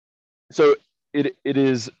So it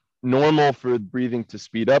is normal for breathing to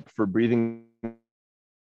speed up, for breathing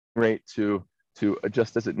rate to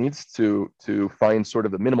adjust as it needs to find sort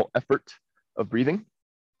of the minimal effort of breathing.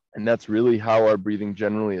 And that's really how our breathing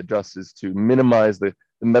generally adjusts, is to minimize the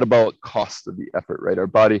metabolic cost of the effort, right? Our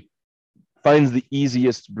body finds the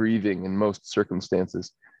easiest breathing in most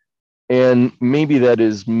circumstances. And maybe that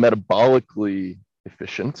is metabolically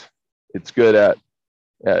efficient. It's good at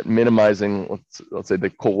minimizing, let's say, the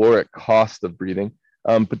caloric cost of breathing.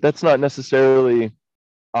 But that's not necessarily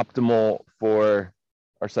optimal for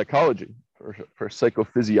our psychology, for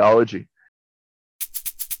psychophysiology.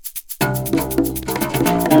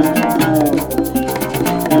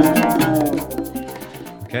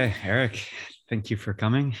 Okay, Eric, thank you for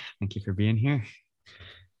coming. Thank you for being here.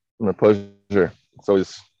 My pleasure. It's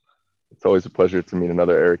always a pleasure to meet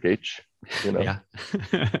another Eric H. Yeah.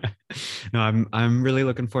 No, I'm really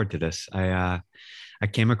looking forward to this. I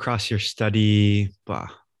came across your study, I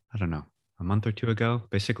don't know, a month or two ago.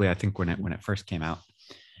 Basically, I think when it first came out,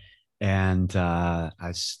 and I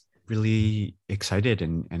was really excited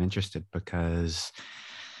and interested because,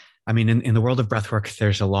 I mean, in the world of breathwork,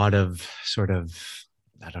 there's a lot of sort of,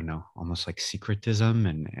 I don't know, almost like secretism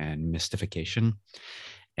and mystification,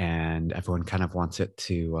 and everyone kind of wants it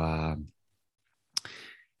to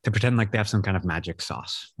pretend like they have some kind of magic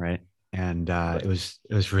sauce, right? And Right. it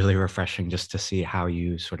was really refreshing just to see how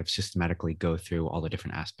you sort of systematically go through all the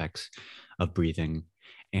different aspects of breathing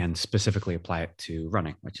and specifically apply it to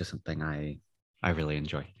running, which is something I really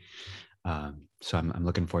enjoy. So I'm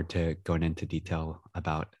looking forward to going into detail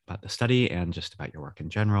about the study and just about your work in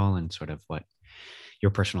general and sort of what your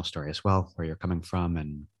personal story as well, where you're coming from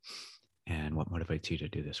and what motivates you to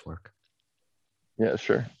do this work. Yeah,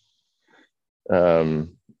 sure.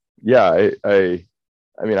 Um, yeah, I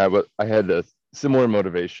had a similar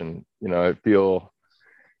motivation. I feel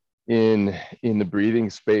in the breathing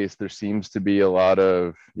space, there seems to be a lot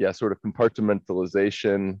of, sort of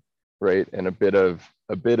compartmentalization, right, and a bit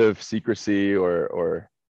of secrecy, or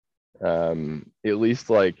at least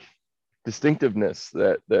like distinctiveness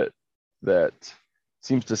that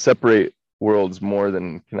seems to separate worlds more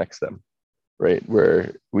than connects them, right?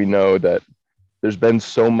 Where we know that there's been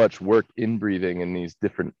so much work in breathing in these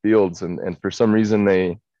different fields, and for some reason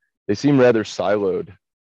they seem rather siloed.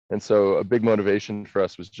 And so a big motivation for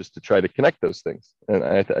us was just to try to connect those things. And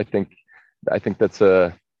I think that's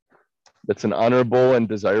an honorable and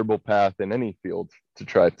desirable path in any field, to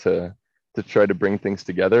try to bring things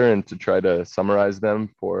together and to try to summarize them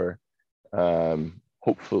for,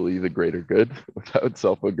 hopefully, the greater good without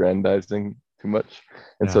self-aggrandizing too much.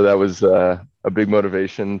 And Yeah. so that was a big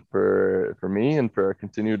motivation for me and for our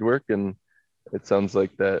continued work. And it sounds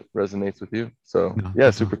like that resonates with you. So No,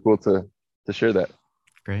 yeah, super definitely. cool to share that.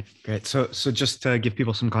 Great, great. So just to give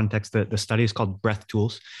people some context, the study is called Breath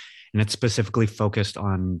Tools, and it's specifically focused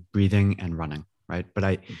on breathing and running, right? But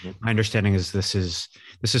Mhm. my understanding is this is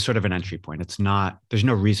sort of an entry point. It's not. There's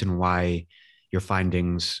no reason why your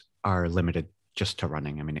findings are limited just to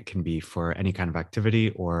running. I mean, it can be for any kind of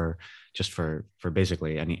activity or just for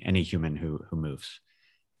basically any human who moves,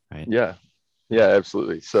 right? Yeah, yeah,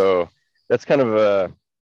 absolutely. So that's kind of a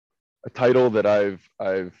title that I've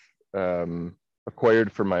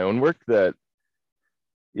acquired for my own work, that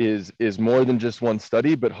is more than just one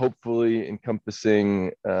study, but hopefully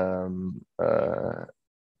encompassing a,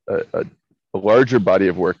 a larger body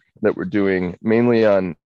of work that we're doing, mainly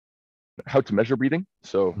on how to measure breathing.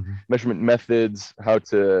 So Mhm. measurement methods, how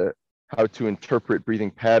to interpret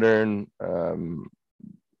breathing pattern,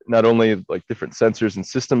 not only like different sensors and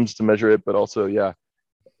systems to measure it, but also,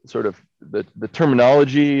 sort of the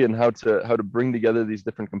terminology and how to bring together these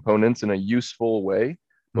different components in a useful way,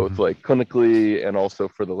 both Mhm. like clinically and also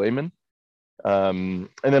for the layman. And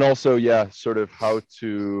then also, sort of how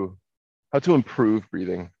to improve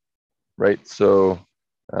breathing, right? So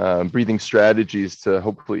breathing strategies to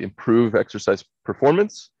hopefully improve exercise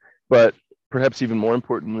performance, but perhaps even more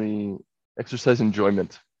importantly, exercise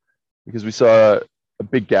enjoyment, because we saw a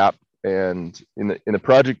big gap. And in the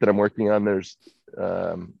project that I'm working on, there's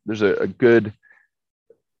a good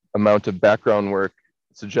amount of background work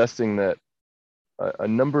suggesting that a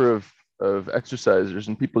number of exercisers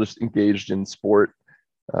and people just engaged in sport,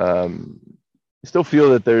 um, still feel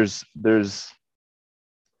that there's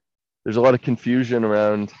a lot of confusion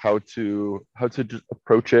around how to just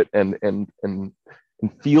approach it and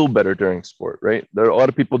feel better during sport, right? There are a lot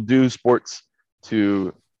of people do sports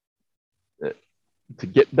to to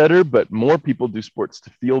get better, but more people do sports to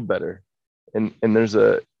feel better. And there's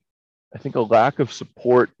I think, a lack of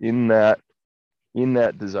support in that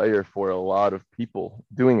desire for a lot of people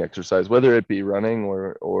doing exercise, whether it be running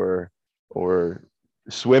or or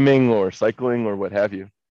swimming or cycling or what have you.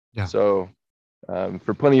 Yeah. So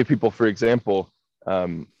for plenty of people, for example,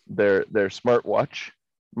 their smartwatch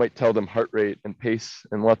might tell them heart rate and pace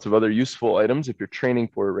and lots of other useful items if you're training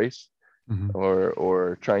for a race Mm-hmm.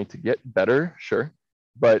 or trying to get better, sure.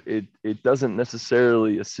 But it doesn't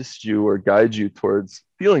necessarily assist you or guide you towards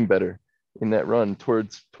feeling better in that run,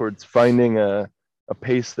 towards finding a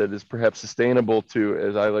pace that is perhaps sustainable to,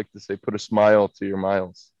 as I like to say, put a smile to your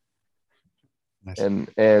miles. Nice.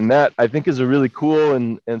 And that I think is a really cool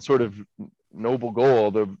and sort of noble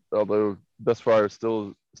goal, although thus far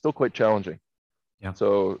still quite challenging. Yeah.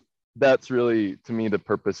 So that's really, to me, the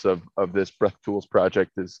purpose of this Breath Tools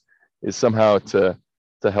project is somehow to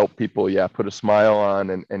help people, put a smile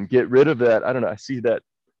on and get rid of that. I don't know. I see that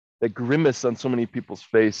grimace on so many people's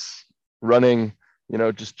face running,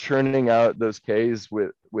 just churning out those Ks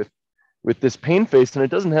with this pain face, and it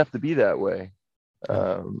doesn't have to be that way.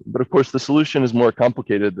 But of course, the solution is more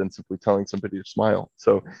complicated than simply telling somebody to smile.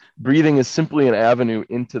 So breathing is simply an avenue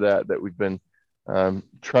into that we've been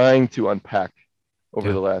trying to unpack over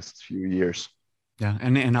Yeah. the last few years. Yeah.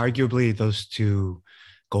 And arguably those two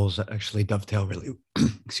goals actually dovetail really,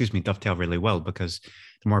 dovetail really well, because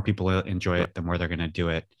the more people enjoy it, the more they're going to do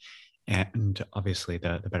it. And obviously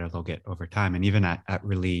the better they'll get over time. And even at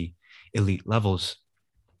really elite levels,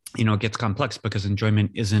 it gets complex because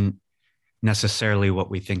enjoyment isn't necessarily what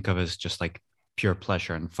we think of as just like pure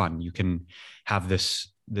pleasure and fun. You can have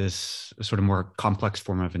this sort of more complex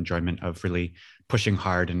form of enjoyment of really pushing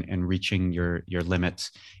hard and reaching your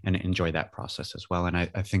limits, and enjoy that process as well. And I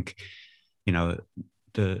think,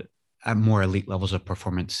 at more elite levels of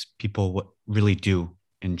performance, people really do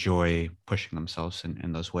enjoy pushing themselves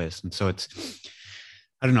in those ways. And so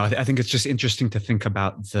I don't know. I think it's just interesting to think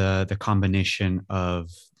about the combination of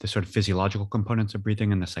the sort of physiological components of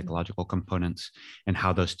breathing and the psychological components, and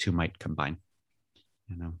how those two might combine.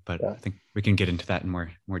 But I think we can get into that in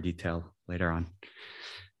more detail later on.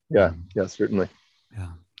 Yeah, certainly. Yeah.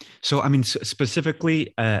 So, I mean,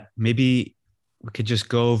 specifically, maybe we could just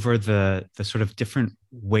go over the sort of different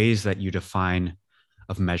ways that you define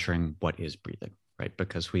of measuring what is breathing. Right?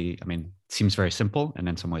 Because it seems very simple, and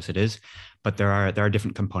in some ways it is, but there are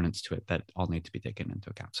different components to it that all need to be taken into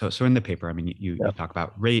account. So in the paper, you talk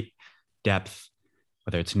about rate, depth,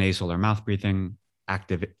 whether it's nasal or mouth breathing,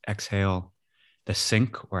 active exhale, the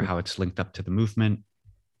sync or how it's linked up to the movement,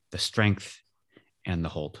 the strength, and the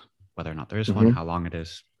hold, whether or not there is one, how long it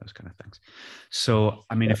is, those kind of things. So,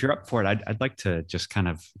 if you're up for it, I'd like to just kind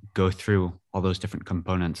of go through all those different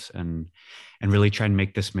components and really try and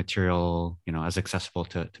make this material, as accessible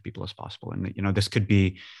to people as possible. And, this could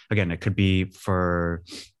be, again, it could be for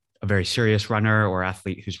a very serious runner or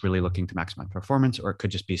athlete who's really looking to maximize performance, or it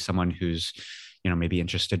could just be someone who's, maybe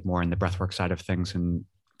interested more in the breathwork side of things and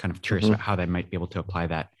kind of curious about how they might be able to apply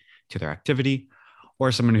that to their activity,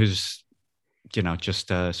 or someone who's,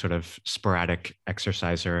 just a sort of sporadic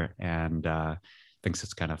exerciser and thinks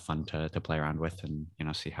it's kind of fun to play around with and,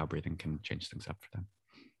 see how breathing can change things up for them.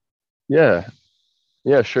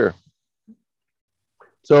 Yeah, sure.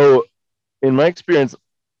 So in my experience,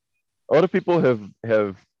 a lot of people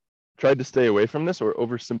have tried to stay away from this or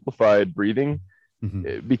oversimplified breathing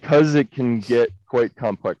because it can get quite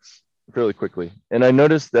complex fairly quickly. And I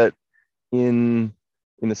noticed that in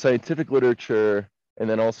the scientific literature, and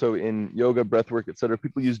then also in yoga, breathwork, et cetera,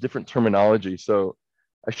 people use different terminology. So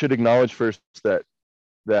I should acknowledge first that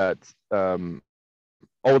all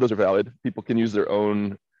of those are valid. People can use their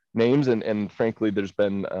own names, and frankly, there's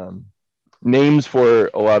been names for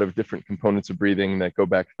a lot of different components of breathing that go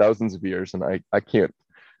back thousands of years, and I can't,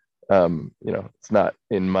 it's not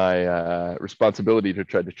in my responsibility to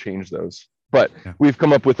try to change those. But we've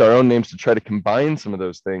come up with our own names to try to combine some of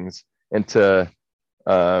those things and to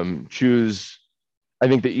choose, I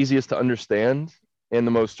think, the easiest to understand and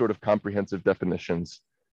the most sort of comprehensive definitions,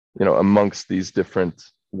 amongst these different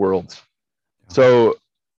worlds. So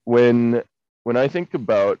when I think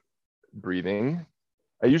about breathing,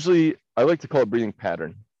 I like to call it breathing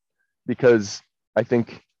pattern, because I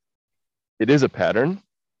think it is a pattern.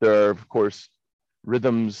 There are, of course,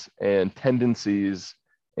 rhythms and tendencies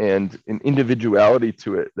and an individuality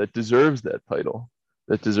to it that deserves that title.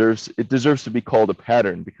 It deserves to be called a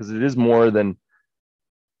pattern, because it is more than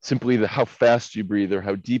simply how fast you breathe or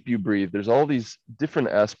how deep you breathe. There's all these different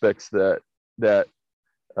aspects that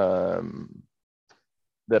are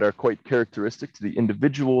quite characteristic to the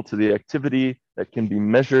individual, to the activity, that can be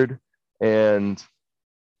measured and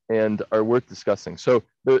are worth discussing. So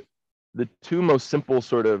the two most simple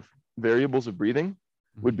sort of variables of breathing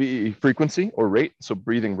would be frequency or rate. So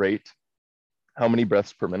breathing rate, how many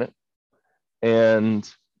breaths per minute,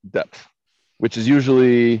 and depth. which is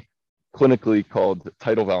usually clinically called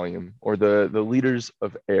tidal volume, or the liters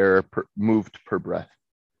of air moved per breath.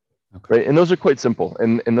 Okay. Right, and those are quite simple,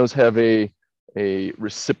 and those have a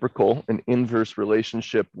reciprocal, an inverse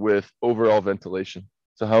relationship with overall ventilation.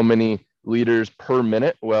 So how many liters per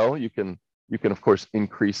minute? Well, you can of course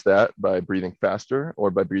increase that by breathing faster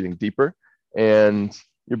or by breathing deeper, and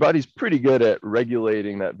your body's pretty good at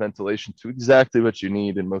regulating that ventilation to exactly what you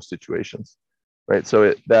need in most situations, right?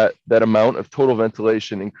 So that amount of total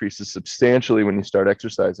ventilation increases substantially when you start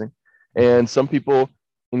exercising, and some people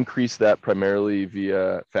increase that primarily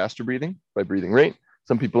via faster breathing, by breathing rate.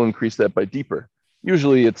 Some people increase that by deeper.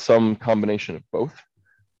 Usually it's some combination of both.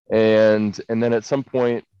 And then at some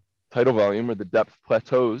point, tidal volume or the depth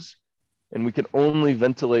plateaus, and we can only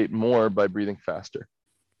ventilate more by breathing faster.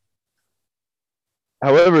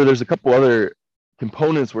 However, there's a couple other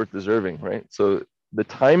components worth observing, right? So the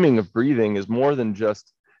timing of breathing is more than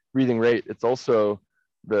just breathing rate. It's also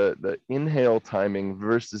the inhale timing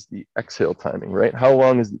versus the exhale timing, right? How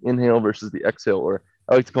long is the inhale versus the exhale? Or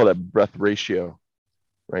I like to call that breath ratio,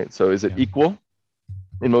 right? So is it equal?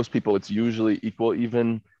 In most people, it's usually equal,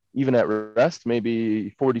 even at rest,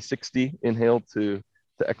 maybe 40-60 inhale to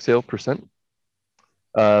exhale percent.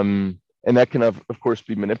 And that can of course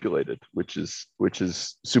be manipulated, which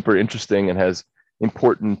is super interesting and has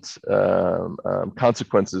important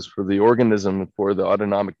consequences for the organism and for the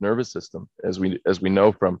autonomic nervous system, as we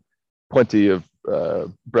know from plenty of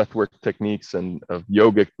breathwork techniques and of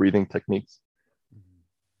yogic breathing techniques.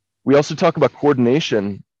 We also talk about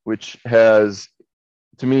coordination, which has,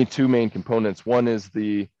 to me, two main components. One is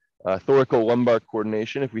the thoracolumbar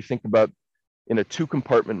coordination. If we think about in a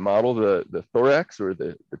two-compartment model, the thorax or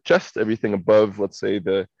the chest, everything above, let's say,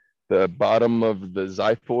 the bottom of the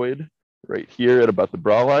xiphoid, right here at about the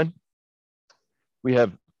brow line, we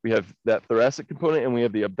have that thoracic component, and we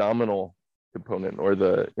have the abdominal component, or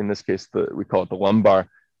in this case, we call it the lumbar.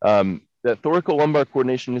 That thoracolumbar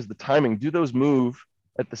coordination is the timing. Do those move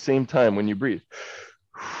at the same time when you breathe?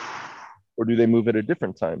 Or do they move at a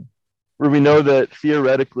different time? Where we know that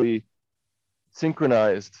theoretically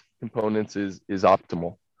synchronized components is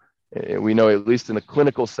optimal. We know, at least in a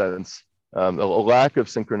clinical sense, a lack of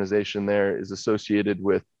synchronization there is associated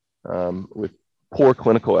with poor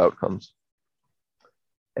clinical outcomes.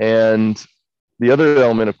 And the other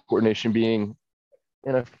element of coordination being,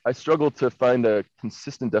 and I struggle to find a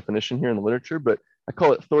consistent definition here in the literature, but I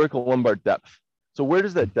call it thoracolumbar depth. So where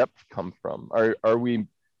does that depth come from? Are we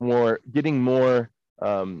getting more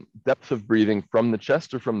depth of breathing from the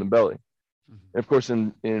chest or from the belly? And of course,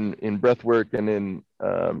 in breath work and in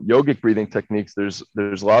yogic breathing techniques,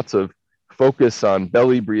 there's lots of focus on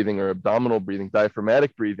belly breathing or abdominal breathing,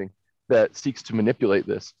 diaphragmatic breathing, that seeks to manipulate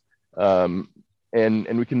this. And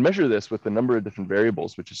we can measure this with a number of different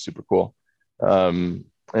variables, which is super cool. And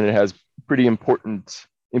it has pretty important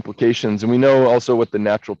implications. And we know also what the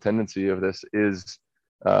natural tendency of this is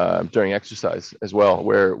during exercise as well,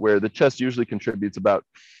 where the chest usually contributes about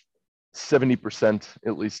 70%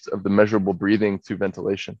 at least of the measurable breathing to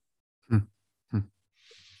ventilation.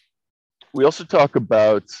 We also talk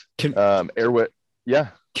about airway. Yeah.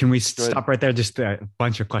 Can we stop right there? Just a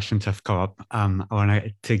bunch of questions have come up. I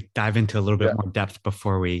want to dive into a little bit more depth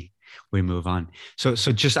before we move on. So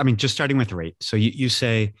just starting with rate. So you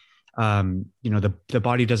say, the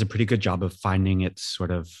body does a pretty good job of finding its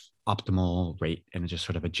sort of optimal rate, and it just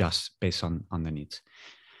sort of adjusts based on the needs,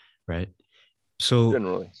 right? So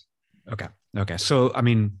generally. Okay. So,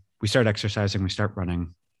 we start exercising, we start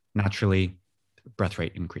running, naturally, breath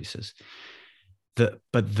rate increases. We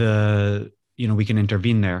can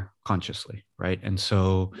intervene there consciously, right? And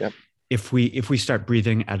so if we start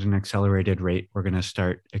breathing at an accelerated rate, we're going to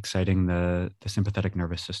start exciting the sympathetic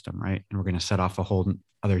nervous system, right? And we're going to set off a whole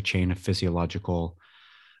other chain of physiological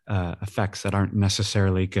effects that aren't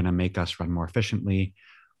necessarily going to make us run more efficiently,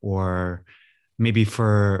 or maybe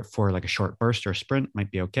for like a short burst or sprint might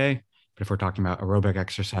be okay. But if we're talking about aerobic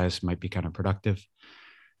exercise, might be kind of productive.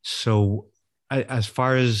 So as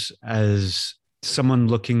far as someone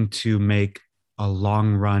looking to make a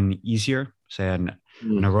long run easier, say an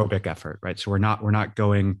aerobic effort, right? So we're not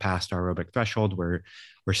going past our aerobic threshold. We're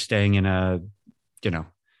staying in a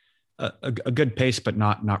good pace, but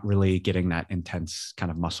not really getting that intense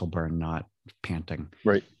kind of muscle burn, not panting.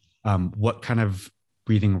 Right. What kind of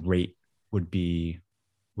breathing rate would you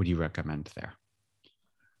recommend there?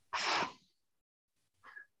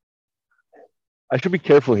 I should be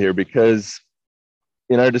careful here, because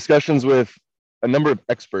in our discussions with a number of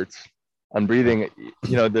experts on breathing,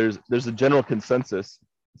 there's a general consensus.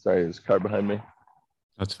 Sorry, there's a car behind me.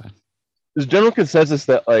 That's fine. There's a general consensus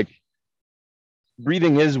that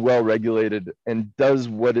breathing is well regulated and does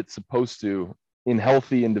what it's supposed to in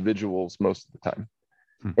healthy individuals most of the time.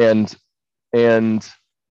 Hmm. And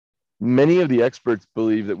many of the experts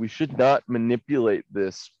believe that we should not manipulate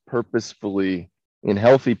this purposefully in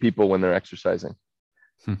healthy people when they're exercising.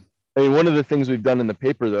 Hmm. I mean, one of the things we've done in the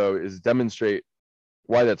paper, though, is demonstrate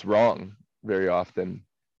why that's wrong very often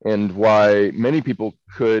and why many people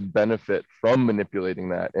could benefit from manipulating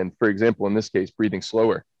that. And for example, in this case, breathing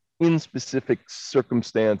slower in specific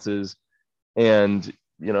circumstances. And,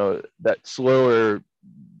 you know, that slower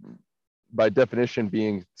by definition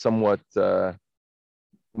being somewhat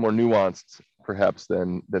more nuanced perhaps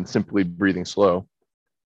than simply breathing slow.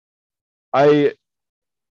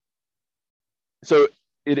 So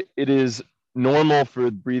it is normal for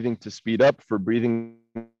breathing to speed up, for breathing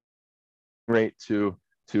rate to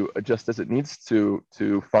adjust as it needs to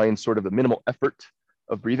find sort of the minimal effort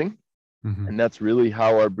of breathing. Mm-hmm. And that's really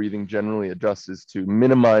how our breathing generally adjusts, is to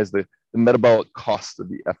minimize the metabolic cost of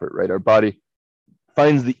the effort, right? Our body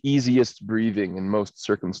finds the easiest breathing in most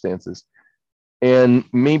circumstances. And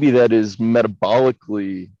maybe that is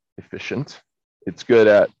metabolically efficient. It's good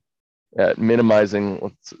at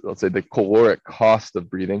minimizing, let's say, the caloric cost of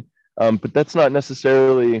breathing. But that's not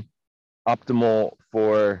necessarily optimal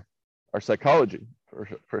for our psychology,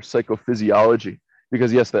 for psychophysiology,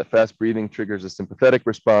 because yes, that fast breathing triggers a sympathetic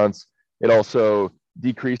response. It also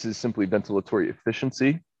decreases simply ventilatory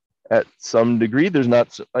efficiency at some degree. There's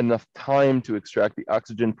not enough time to extract the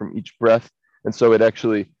oxygen from each breath. And so it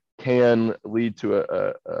actually can lead to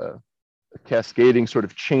a cascading sort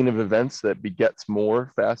of chain of events that begets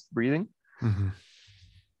more fast breathing. Mm-hmm.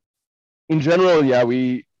 In general, yeah,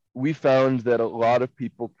 we found that a lot of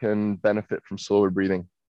people can benefit from slower breathing.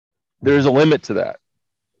 There is a limit to that.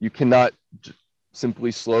 You cannot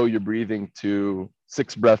simply slow your breathing to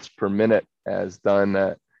 6 breaths per minute as done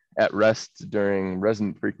at rest during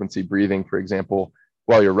resonant frequency breathing, for example,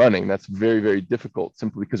 while you're running. That's very, very difficult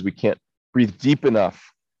simply because we can't breathe deep enough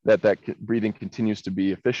that breathing continues to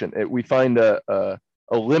be efficient. We find a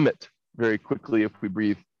limit very quickly if we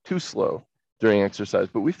breathe too slow during exercise.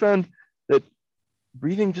 But we found that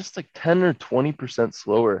breathing just like 10 or 20%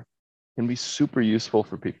 slower can be super useful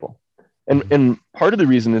for people. And part of the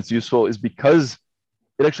reason it's useful is because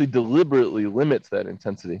it actually deliberately limits that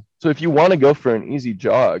intensity. So if you want to go for an easy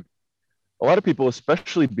jog, a lot of people,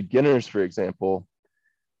 especially beginners, for example,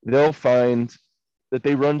 they'll find that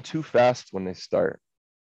they run too fast when they start,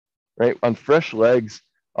 right? On fresh legs,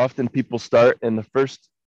 often people start in the first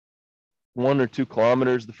 1 or 2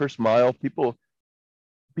 kilometers, the first mile. People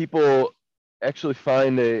actually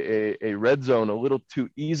find a red zone a little too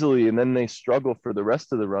easily, and then they struggle for the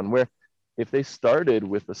rest of the run, where if they started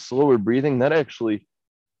with a slower breathing, that actually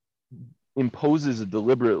imposes a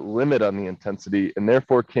deliberate limit on the intensity and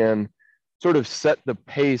therefore can sort of set the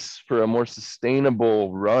pace for a more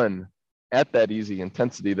sustainable run at that easy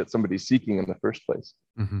intensity that somebody's seeking in the first place.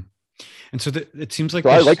 Mm-hmm. And so it seems like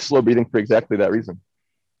I like slow breathing for exactly that reason.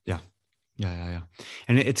 Yeah.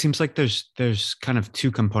 And it seems like there's kind of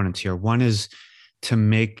 2 components here. One is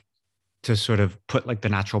to sort of put like the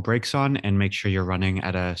natural brakes on and make sure you're running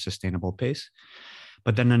at a sustainable pace.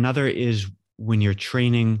 But then another is when you're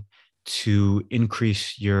training to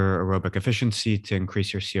increase your aerobic efficiency, to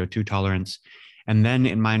increase your CO2 tolerance. And then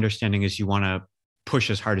in my understanding is you want to push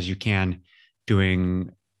as hard as you can,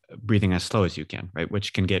 breathing as slow as you can, right?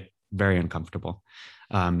 Which can get very uncomfortable.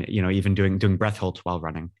 Even doing breath holds while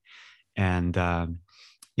running. And,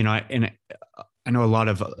 I know a lot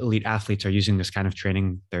of elite athletes are using this kind of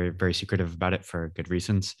training. They're very secretive about it for good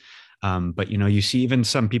reasons. But, you see even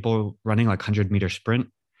some people running like 100-meter sprint,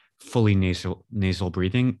 fully nasal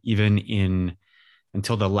breathing, even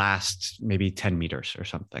until the last maybe 10 meters or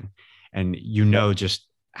something. And just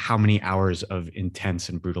how many hours of intense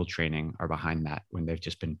and brutal training are behind that when they've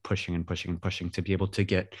just been pushing and pushing and pushing to be able to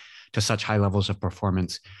get to such high levels of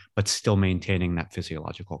performance, but still maintaining that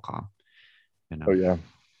physiological calm. Oh yeah.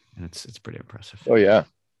 And it's pretty impressive. Oh yeah.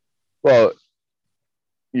 Well,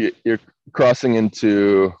 you're crossing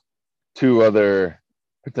into 2 other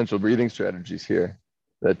potential breathing strategies here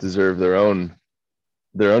that deserve their own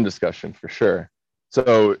discussion for sure.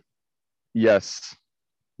 So yes,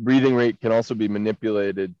 breathing rate can also be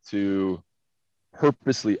manipulated to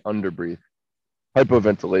purposely underbreathe.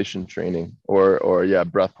 Hypoventilation training or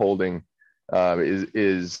breath holding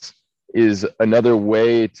is another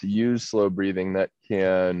way to use slow breathing that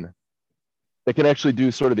can actually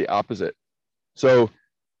do sort of the opposite. So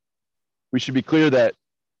we should be clear that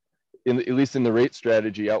at least in the rate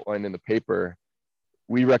strategy outlined in the paper,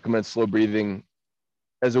 we recommend slow breathing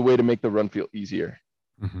as a way to make the run feel easier.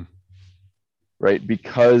 Mm-hmm. Right?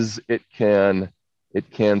 Because it can It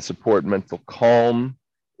can support mental calm.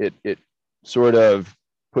 It sort of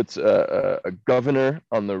puts a governor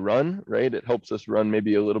on the run, right? It helps us run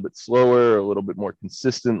maybe a little bit slower, a little bit more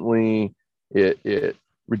consistently. It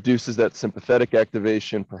reduces that sympathetic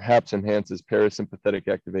activation, perhaps enhances parasympathetic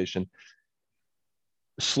activation,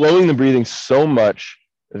 slowing the breathing so much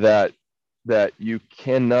that you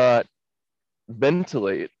cannot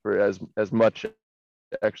ventilate for as much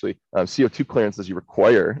actually CO2 clearance as you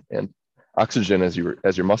require and oxygen as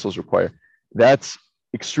your muscles require. That's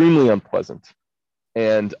extremely unpleasant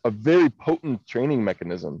and a very potent training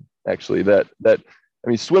mechanism actually that I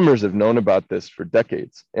mean, swimmers have known about this for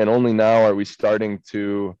decades, and only now are we starting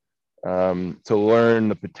to learn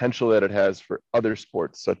the potential that it has for other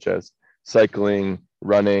sports such as cycling,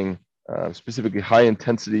 running, specifically high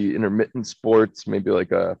intensity intermittent sports, maybe like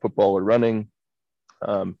football or running.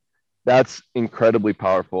 That's incredibly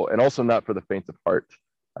powerful, and also not for the faint of heart.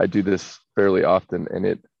 I do this fairly often, and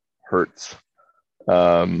it hurts.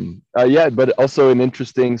 Yeah, but also an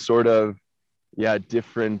interesting sort of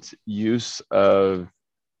different use of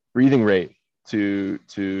breathing rate to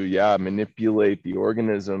manipulate the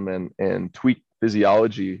organism and tweak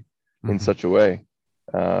physiology in such a way.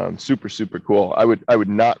 Super cool. I would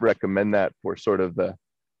not recommend that for sort of the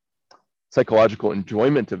psychological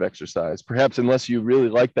enjoyment of exercise, perhaps, unless you really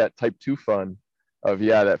like that type 2 fun of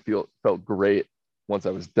that felt great once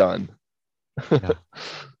I was done.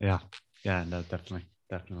 yeah, no, definitely.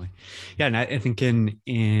 Yeah, and I think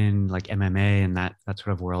in like MMA and that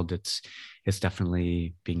sort of world, it's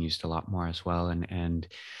definitely being used a lot more as well. And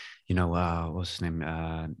you know, what was his name?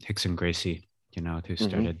 Rickson Gracie, you know, who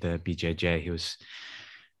started the BJJ. He was,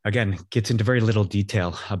 again, gets into very little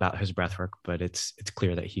detail about his breathwork, but it's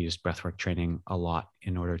clear that he used breathwork training a lot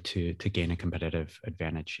in order to gain a competitive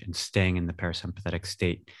advantage and staying in the parasympathetic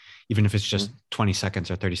state, even if it's just 20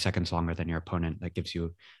 seconds or 30 seconds longer than your opponent. That gives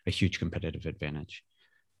you a huge competitive advantage.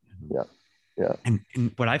 Yeah.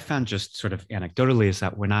 And what I found, just sort of anecdotally, is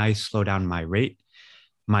that when I slow down my rate,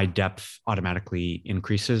 my depth automatically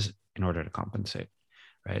increases in order to compensate,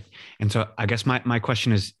 right? And so I guess my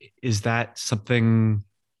question is that something,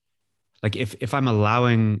 like if I'm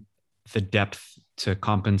allowing the depth to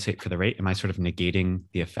compensate for the rate, am I sort of negating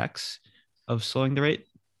the effects of slowing the rate?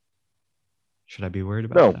 Should I be worried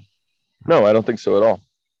about that? No, I don't think so at all.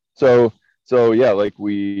 So yeah, like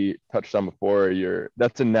we touched on before,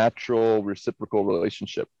 that's a natural reciprocal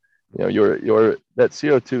relationship. You know, that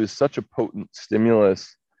CO2 is such a potent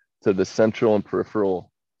stimulus to the central and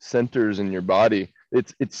peripheral centers in your body.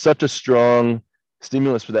 It's such a strong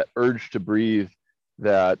stimulus for that urge to breathe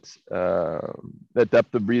that that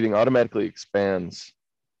depth of breathing automatically expands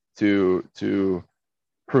to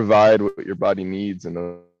provide what your body needs in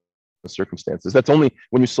those circumstances. That's only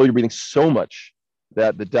when you slow your breathing so much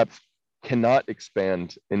that the depth cannot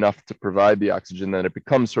expand enough to provide the oxygen that it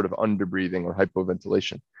becomes sort of underbreathing or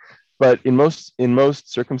hypoventilation. But in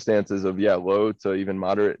most circumstances of low to even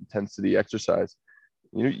moderate intensity exercise,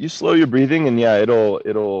 you slow your breathing, and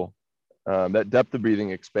it'll that depth of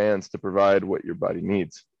breathing expands to provide what your body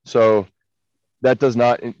needs. So that does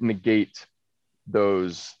not negate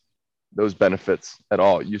those benefits at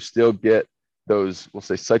all. You still get those, we'll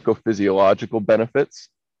say, psychophysiological benefits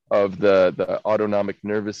of the autonomic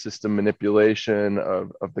nervous system manipulation,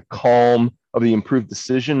 of the calm, of the improved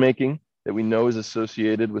decision making that we know is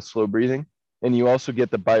associated with slow breathing. And you also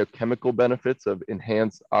get the biochemical benefits of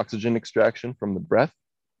enhanced oxygen extraction from the breath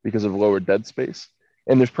because of lower dead space.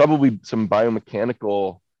 And there's probably some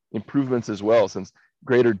biomechanical improvements as well, since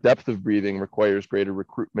greater depth of breathing requires greater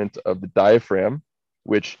recruitment of the diaphragm,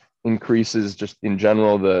 which increases just in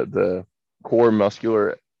general the core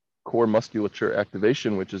musculature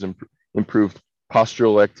activation, which is improved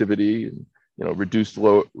postural activity, and reduced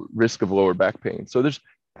risk of lower back pain. So there's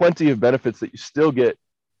plenty of benefits that you still get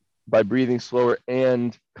by breathing slower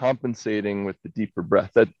and compensating with the deeper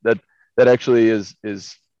breath. That actually is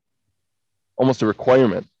almost a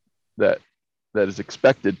requirement that is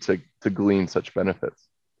expected to glean such benefits.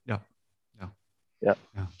 Yeah.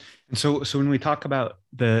 And so when we talk about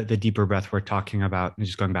the deeper breath, we're talking about,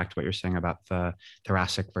 just going back to what you're saying about the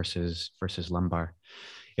thoracic versus lumbar.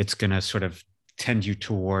 It's going to sort of tend you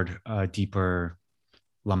toward a deeper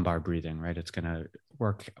lumbar breathing, right? It's going to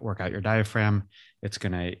work out your diaphragm. It's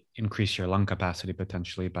going to increase your lung capacity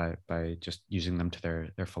potentially by just using them to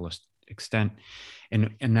their fullest extent.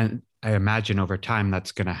 And then I imagine over time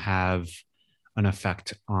that's going to have an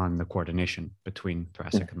effect on the coordination between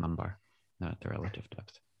thoracic and lumbar, not the relative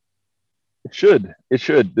depth. It should.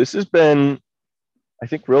 This has been, I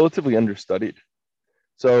think, relatively understudied.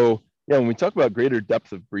 So when we talk about greater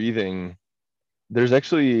depth of breathing, there's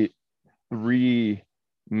actually three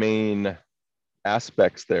main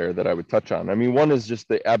aspects there that I would touch on. I mean, one is just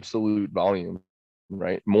the absolute volume,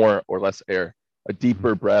 right? More or less air. A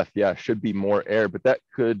deeper breath, yeah, should be more air, but that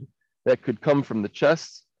could come from the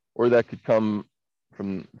chest, or that could come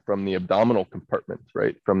from the abdominal compartment,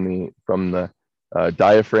 right? From the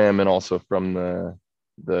diaphragm, and also from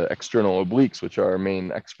the external obliques, which are our main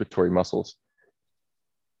expiratory muscles.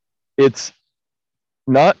 It's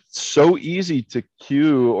not so easy to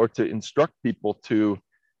cue or to instruct people to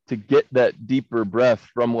get that deeper breath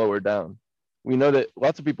from lower down. We know that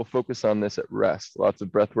lots of people focus on this at rest, lots of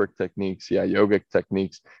breathwork techniques, yogic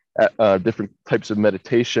techniques, different types of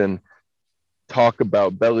meditation talk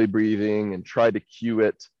about belly breathing and try to cue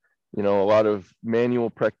it. A lot of manual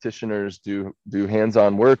practitioners do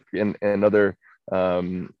hands-on work and other,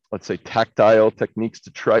 let's say, tactile techniques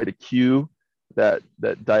to try to cue that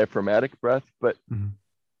diaphragmatic breath. But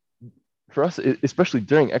for us, especially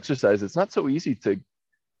during exercise, it's not so easy to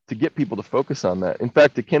get people to focus on that. In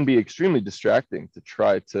fact, it can be extremely distracting to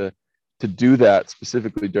try to do that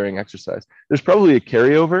specifically during exercise. There's probably a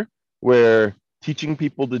carryover where teaching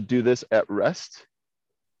people to do this at rest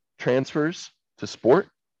transfers to sport.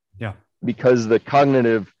 Yeah. Because the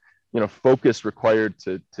cognitive, focus required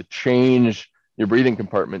to change your breathing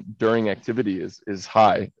compartment during activity is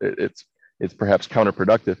high. It's perhaps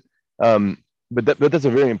counterproductive. But that's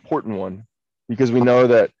a very important one, because we know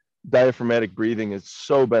that diaphragmatic breathing is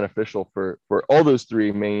so beneficial for all those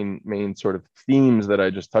three main sort of themes that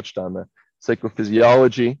I just touched on: the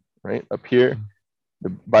psychophysiology, right up here, the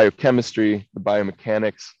biochemistry, the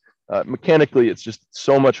biomechanics. Mechanically, it's just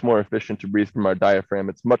so much more efficient to breathe from our diaphragm.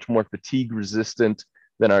 It's much more fatigue resistant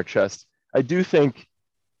than our chest.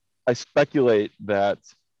 I speculate that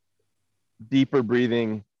deeper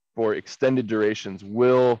breathing for extended durations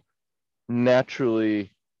will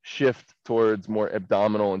naturally shift towards more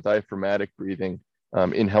abdominal and diaphragmatic breathing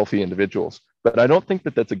in healthy individuals. But I don't think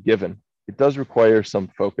that that's a given. It does require some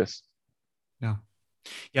focus.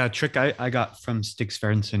 Yeah, a trick I got from Stig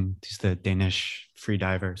Sverrensen. He's the Danish free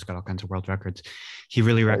diver. He's got all kinds of world records. He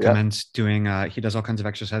really recommends doing, he does all kinds of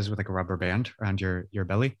exercises with like a rubber band around your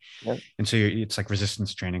belly. Yeah. And so it's like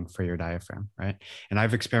resistance training for your diaphragm, right? And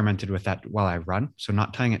I've experimented with that while I run. So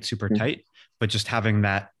not tying it super tight, but just having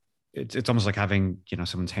that, it's almost like having,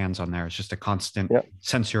 someone's hands on there. It's just a constant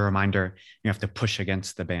sensory reminder. You have to push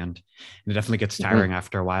against the band. And it definitely gets tiring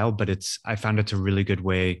after a while, but I found it's a really good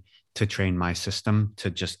way to train my system to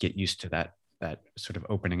just get used to that sort of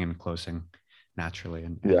opening and closing naturally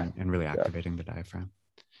and really activating the diaphragm.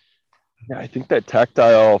 Yeah, I think that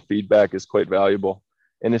tactile feedback is quite valuable,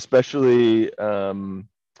 and especially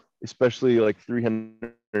like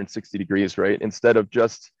 360 degrees, right? Instead of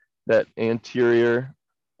just that anterior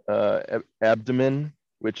abdomen,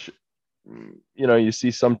 which you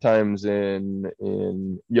see sometimes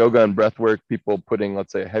in yoga and breath work, people putting,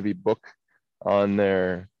 let's say, a heavy book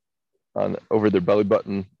on over their belly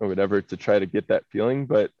button or whatever to try to get that feeling.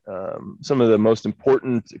 But some of the most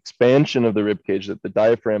important expansion of the rib cage that the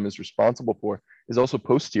diaphragm is responsible for is also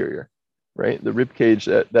posterior, right? The rib cage,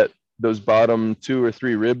 that those bottom 2 or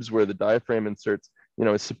 3 ribs where the diaphragm inserts,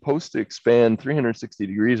 is supposed to expand 360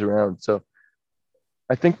 degrees around. So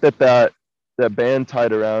I think that band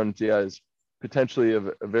tied around is potentially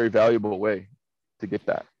a very valuable way to get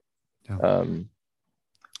that.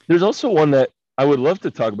 There's also one that I would love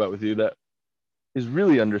to talk about with you that is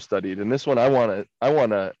really understudied, and this one I want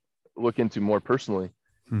to look into more personally,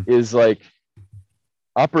 is like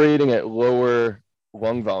operating at lower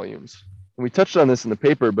lung volumes. And we touched on this in the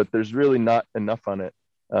paper, but there's really not enough on it.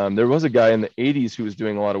 There was a guy in the 80s who was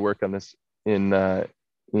doing a lot of work on this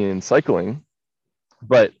in cycling.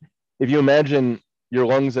 But if you imagine your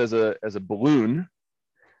lungs as a balloon,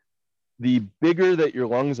 the bigger that your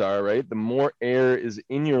lungs are, right, the more air is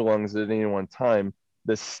in your lungs at any one time,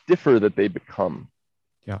 the stiffer that they become.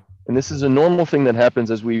 Yeah. And this is a normal thing that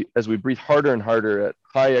happens as we breathe harder and harder at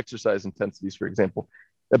high exercise intensities, for example.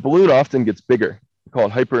 That balloon often gets bigger. We call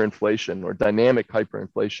it hyperinflation or dynamic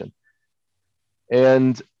hyperinflation.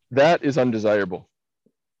 And that is undesirable.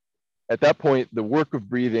 At that point, the work of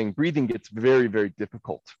breathing gets very, very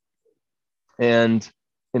difficult. And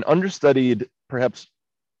an understudied, perhaps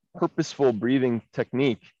purposeful breathing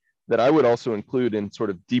technique that I would also include in sort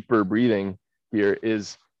of deeper breathing here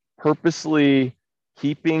is purposely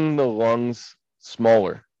keeping the lungs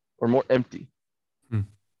smaller or more empty.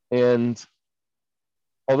 And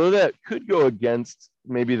although that could go against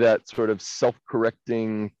maybe that sort of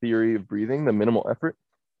self-correcting theory of breathing, the minimal effort,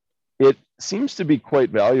 it seems to be quite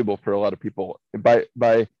valuable for a lot of people. By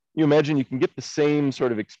you imagine you can get the same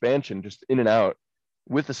sort of expansion just in and out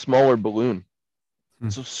with a smaller balloon.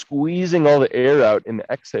 Mm. So squeezing all the air out in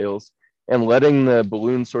the exhales and letting the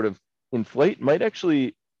balloon sort of inflate might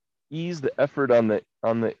actually ease the effort on the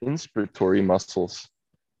inspiratory muscles.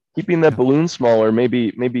 Keeping that Yeah. balloon smaller,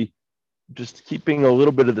 maybe just keeping a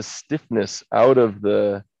little bit of the stiffness out of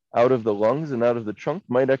the lungs and out of the trunk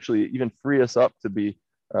might actually even free us up to be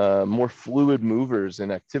more fluid movers in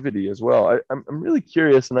activity as well. I'm really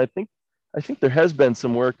curious, and I think there has been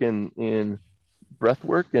some work in breath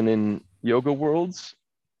work and in yoga worlds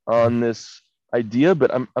Mhm. on this idea,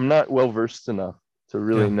 but I'm not well versed enough to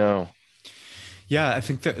really Yeah. know. Yeah, I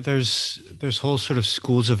think that there's whole sort of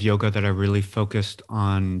schools of yoga that are really focused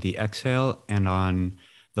on the exhale and on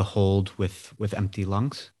the hold with empty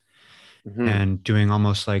lungs, Hmm. and doing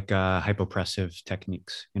almost like hypopressive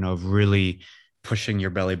techniques, of really pushing your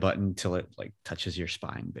belly button till it like touches your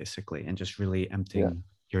spine basically, and just really Yeah. emptying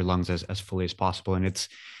your lungs as fully as possible. And it's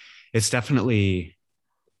definitely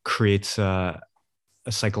creates a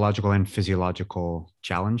psychological and physiological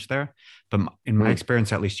challenge there. But in my Mm.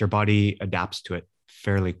 experience, at least, your body adapts to it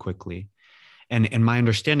fairly quickly. And in my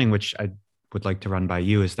understanding, which I would like to run by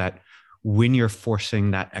you, is that when you're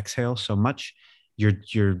forcing that exhale so much,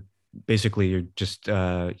 you're basically you're just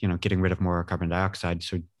getting rid of more carbon dioxide,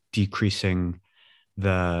 so decreasing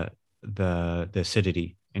the the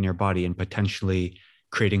acidity in your body and potentially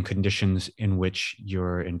creating conditions in which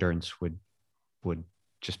your endurance would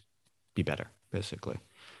just be better, basically.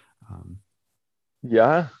 Um,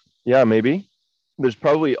 Yeah. Yeah, maybe. There's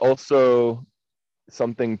probably also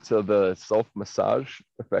something to the self massage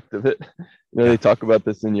effect of it. They yeah, talk about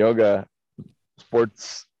this in yoga,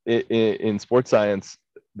 sports in sports science,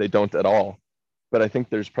 they don't at all. But I think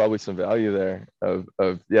there's probably some value there of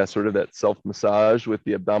yeah, sort of that self massage with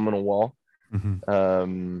the abdominal wall. hmm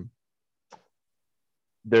Um,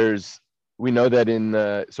 there's we know that in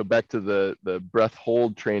so back to the breath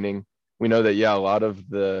hold training, we know that yeah, a lot of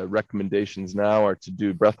the recommendations now are to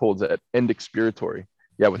do breath holds at end expiratory,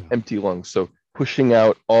 yeah, with yeah, empty lungs, so pushing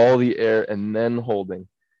out all the air and then holding,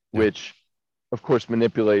 yeah, which of course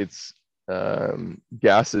manipulates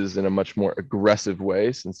gases in a much more aggressive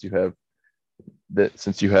way, since you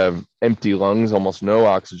have empty lungs, almost no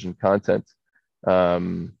oxygen content.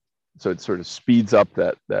 um, so it sort of speeds up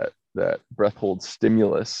that breath hold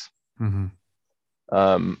stimulus. hmm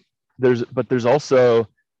um, there's also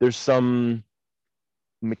there's some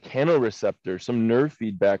mechanoreceptor, some nerve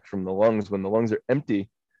feedback from the lungs when the lungs are empty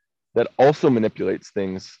that also manipulates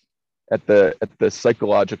things at the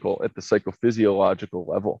psychological, at the psychophysiological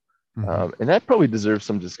level. hmm And that probably deserves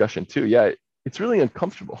some discussion too. Yeah, it's really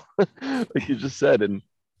uncomfortable, like you just said,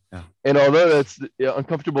 yeah, and although that's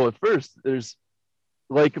uncomfortable at first, there's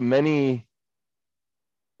like many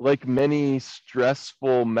like many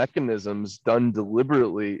stressful mechanisms done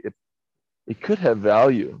deliberately, it could have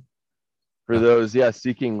value for yeah. those, yeah,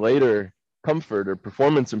 seeking later comfort or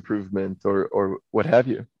performance improvement or what have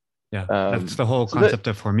you. Yeah, that's the whole So that, concept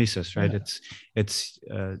of hormesis, right? yeah, It's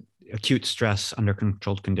acute stress under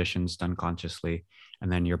controlled conditions done consciously,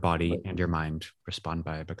 and then your body right. and your mind respond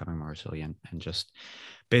by becoming more resilient. And just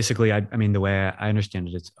basically, I mean, the way I understand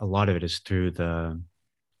it, it's a lot of it is through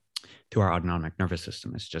our autonomic nervous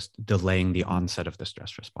system. It's just delaying the Mhm. onset of the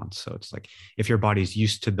stress response. So it's like if your body's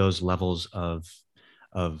used to those levels of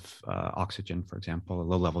oxygen, for example,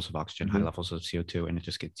 low levels of oxygen, high Mhm. levels of CO2, and it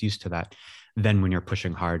just gets used to that. Then when you're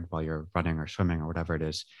pushing hard while you're running or swimming or whatever it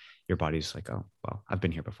is, your body's like, oh, well, I've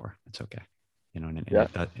been here before. It's okay. And Yeah,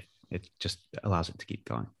 it just allows it to keep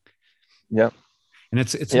going. yeah, And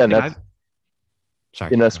it's yeah, and something I, that's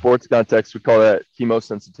sorry, in a go ahead. sports context, we call that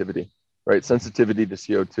chemosensitivity, right? Sensitivity to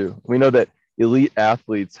CO2. We know that elite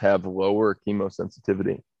athletes have lower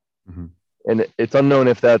chemosensitivity, Mm-hmm. and it's unknown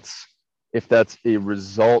if that's a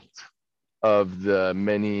result of the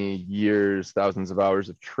many years, thousands of hours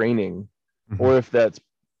of training, Mm-hmm. or if that's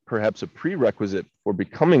perhaps a prerequisite for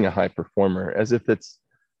becoming a high performer, as if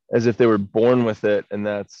they were born with it, and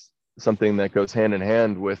that's something that goes hand in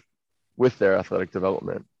hand with their athletic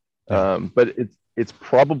development. Yeah. But it's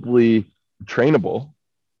probably trainable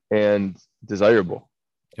and desirable.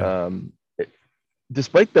 Yeah. It,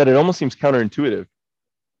 despite that, it almost seems counterintuitive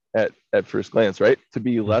at first glance, right? To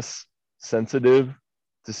be Mm. less sensitive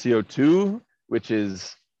to CO2, which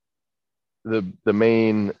is the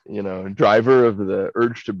main driver of the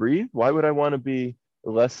urge to breathe. Why would I want to be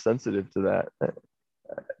less sensitive to that?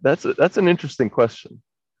 That's an interesting question.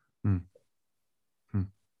 Mm. Mm.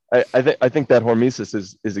 I think that hormesis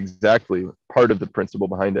is exactly part of the principle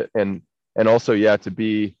behind it, and also yeah, to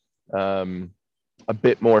be um, a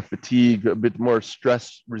bit more fatigued, a bit more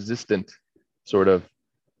stress resistant, sort of,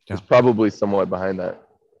 is Yeah. probably somewhat behind that.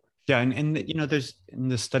 Yeah, and you know, there's in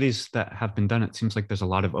the studies that have been done, it seems like there's a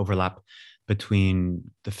lot of overlap between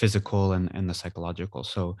the physical and the psychological.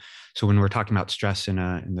 So when we're talking about stress in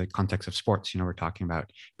the context of sports, you know, we're talking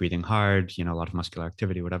about breathing hard, you know, a lot of muscular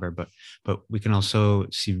activity, whatever. But we can also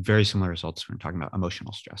see very similar results when we're talking about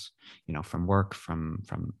emotional stress, you know, from work, from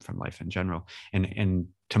life in general. And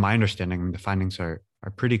to my understanding, the findings are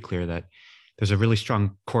pretty clear that there's a really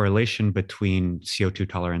strong correlation between CO2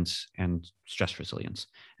 tolerance and stress resilience,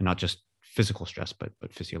 and not just physical stress, but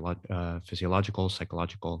physiological,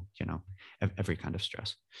 psychological, you know, every kind of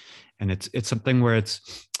stress. And it's something where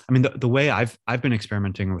it's, I mean, the way I've been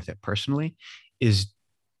experimenting with it personally is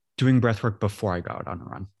doing breath work before I go out on a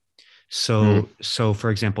run. Mm. So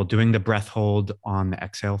for example, doing the breath hold on the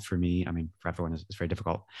exhale for me, I mean, for everyone is very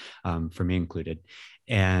difficult, for me included.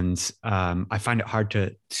 And I find it hard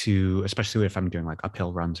to, especially if I'm doing like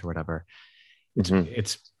uphill runs or whatever, Mm-hmm.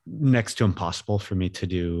 it's next to impossible for me to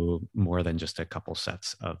do more than just a couple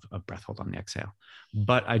sets of breath hold on the exhale.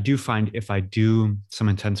 But I do find if I do some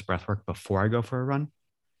intense breath work before I go for a run,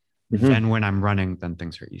 Mm-hmm. then when I'm running, then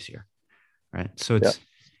things are easier. Right. So Yeah.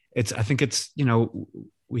 I think it's, you know,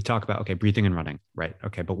 we talk about, okay, breathing and running, right?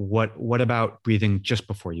 Okay. But what about breathing just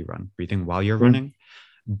before you run, breathing while you're Mm. running,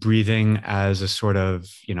 breathing as a sort of,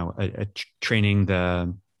 you know, training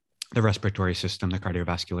the respiratory system, the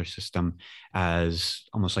cardiovascular system, as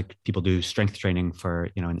almost like people do strength training for,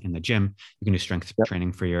 you know, in the gym, you can do strength Yep.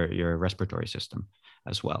 training for your respiratory system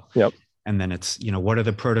as well. Yep. And then it's, you know, what are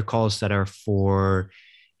the protocols that are for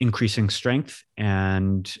increasing strength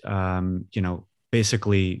and, you know,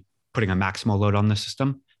 basically putting a maximal load on the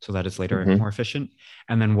system so that it's later Mm-hmm. more efficient.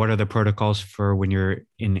 And then what are the protocols for when you're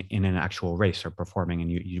in an actual race or performing and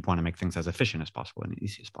you want to make things as efficient as possible and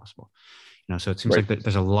easy as possible. You know, so it seems Right. like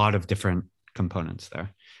there's a lot of different components there.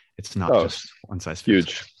 It's not Oh, just one size fits all.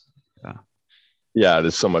 huge. Yeah. Yeah,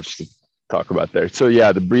 there's so much to talk about there. So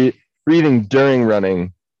yeah, the breathing during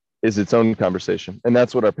running is its own conversation, and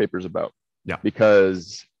that's what our paper's about. Yeah.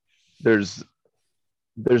 Because there's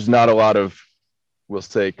not a lot of, we'll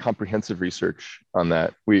say, comprehensive research on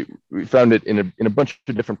that. We found it in a bunch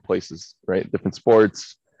of different places, right? Different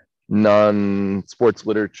sports, non-sports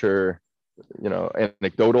literature, you know,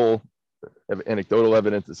 anecdotal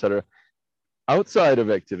evidence, etc. Outside of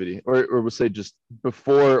activity, or we'll say just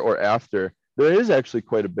before or after, there is actually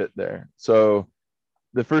quite a bit there. So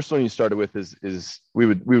the first one you started with is we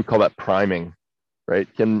would call that priming, right?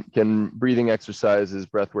 Can breathing exercises,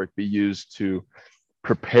 breath work be used to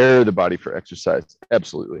prepare the body for exercise?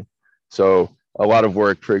 Absolutely. So a lot of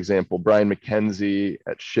work, for example, Brian McKenzie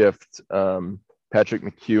at Shift, Patrick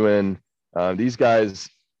McEwen, these guys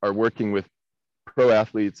are working with pro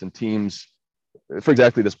athletes and teams for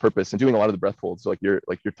exactly this purpose and doing a lot of the breath holds like you're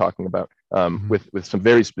talking about, Mm-hmm. with some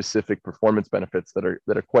very specific performance benefits that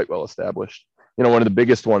are quite well established. You know, one of the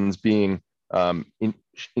biggest ones being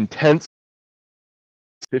intense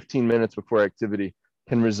 15 minutes before activity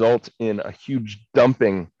can result in a huge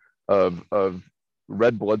dumping of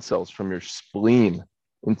red blood cells from your spleen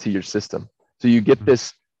into your system. So you get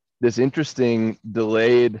this interesting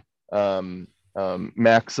delayed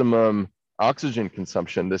maximum oxygen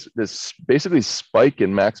consumption, this basically spike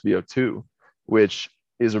in max VO2, which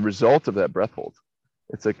is a result of that breath hold.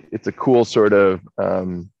 It's a cool sort of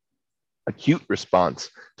acute response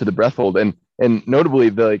to the breath hold, and notably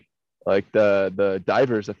the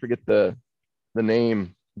divers, I forget the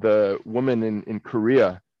name, the woman in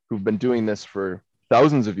Korea who've been doing this for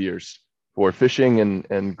thousands of years for fishing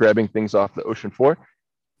and grabbing things off the ocean floor.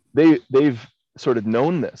 They've sort of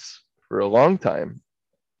known this for a long time,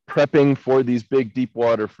 prepping for these big deep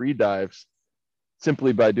water free dives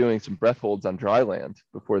simply by doing some breath holds on dry land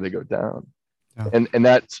before they go down. Yeah. And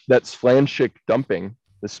that's Flanschik dumping,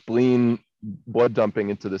 the spleen blood dumping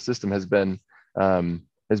into the system has been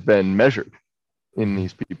measured in Mm-hmm.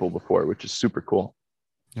 these people before, which is super cool.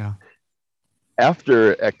 Yeah.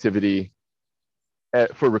 After activity,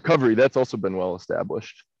 for recovery, that's also been well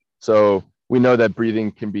established. So we know that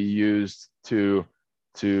breathing can be used to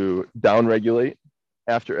down regulate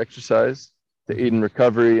after exercise, to aid Mm-hmm. in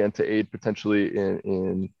recovery, and to aid potentially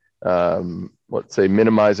in let's say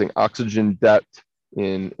minimizing oxygen debt,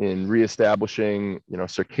 in reestablishing, you know,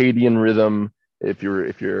 circadian rhythm if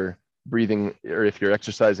you're breathing or if you're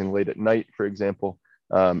exercising late at night, for example.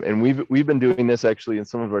 And we've been doing this actually in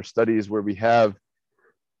some of our studies where we have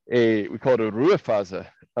we call it a Ruhephase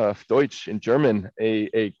of Deutsch in German,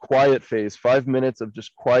 a quiet phase, 5 minutes of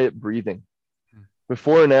just quiet breathing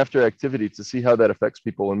before and after activity to see how that affects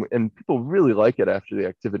people. And people really like it after the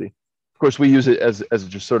activity. Of course, we use it as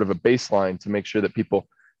just sort of a baseline to make sure that people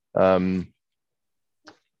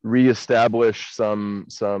reestablish some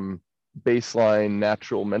baseline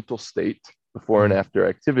natural mental state before and Mm. after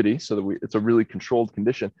activity, so that it's a really controlled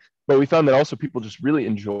condition. But we found that also people just really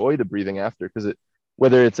enjoy the breathing after, because it,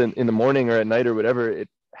 whether it's in the morning or at night or whatever, it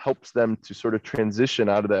helps them to sort of transition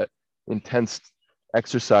out of that intense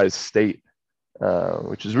exercise state,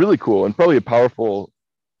 which is really cool and probably a powerful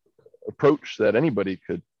approach that anybody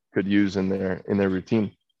could use in their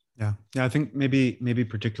routine. Yeah. Yeah. I think maybe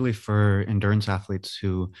particularly for endurance athletes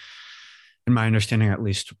who, in my understanding at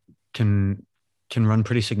least, can run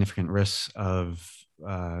pretty significant risks of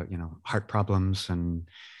heart problems and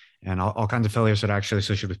all kinds of failures that are actually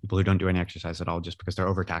associated with people who don't do any exercise at all, just because they're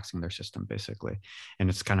overtaxing their system basically. And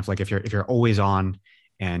it's kind of like if you're always on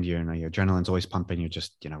and your adrenaline's always pumping, you're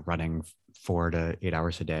just running 4 to 8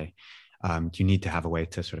 hours a day. You need to have a way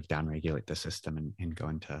to sort of downregulate the system and go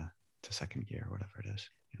into second gear or whatever it is.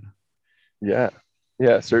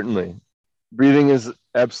 Yeah, certainly. Breathing is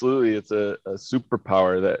absolutely, it's a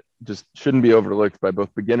superpower that just shouldn't be overlooked by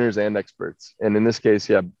both beginners and experts. And in this case,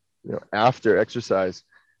 yeah, after exercise,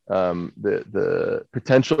 the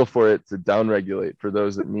potential for it to downregulate for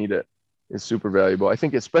those that need it is super valuable. I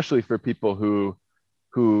think especially for people who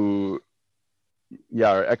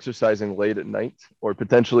are exercising late at night, or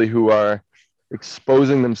potentially who are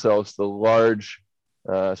exposing themselves to large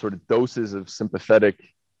sort of doses of sympathetic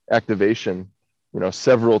activation,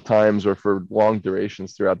 several times or for long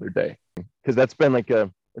durations throughout their day. Because that's been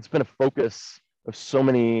it's been a focus of so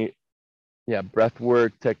many, breath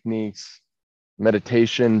work techniques,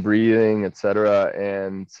 meditation, breathing, etc.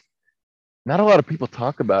 And not a lot of people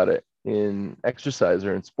talk about it in exercise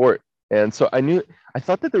or in sport. And so I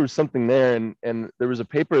thought that there was something there. And there was a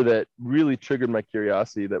paper that really triggered my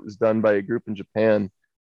curiosity that was done by a group in Japan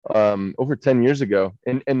over 10 years ago,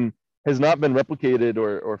 and has not been replicated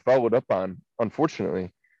or followed up on,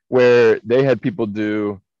 unfortunately, where they had people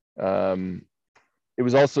do, it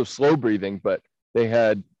was also slow breathing, but they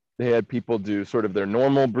had people do sort of their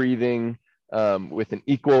normal breathing with an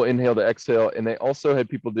equal inhale to exhale. And they also had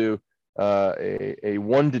people do a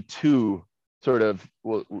 1 to 2 sort of,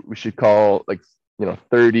 what we should call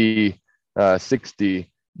 30,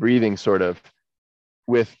 60 breathing, sort of,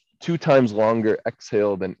 with 2 times longer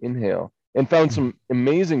exhale than inhale, and found some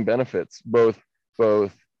amazing benefits, both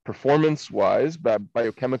performance wise,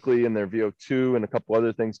 biochemically in their VO2 and a couple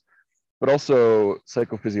other things, but also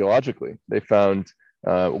psychophysiologically. They found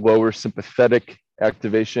lower sympathetic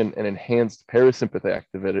activation and enhanced parasympathetic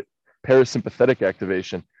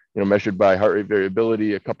activation, measured by heart rate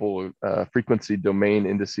variability, a couple frequency domain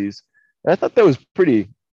indices. And I thought that was pretty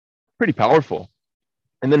powerful.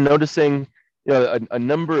 And then noticing a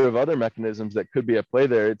number of other mechanisms that could be at play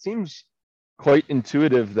there, it seems quite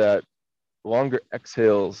intuitive that longer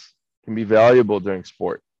exhales can be valuable during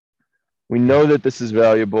sport. We know that this is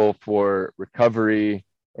valuable for recovery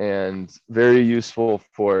and very useful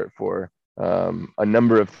for a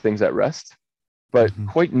number of things at rest, but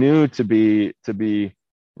quite new to be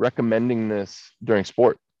recommending this during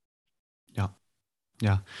sport.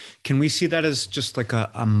 Yeah. Can we see that as just like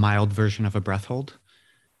a mild version of a breath hold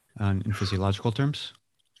in physiological terms?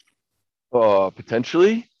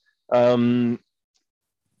 Potentially.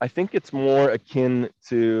 I think it's more akin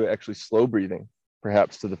to actually slow breathing,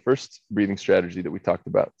 perhaps to the first breathing strategy that we talked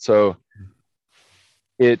about. So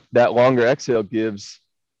that longer exhale gives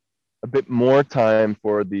a bit more time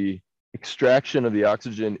for the extraction of the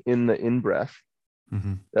oxygen in the in-breath.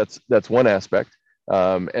 That's one aspect.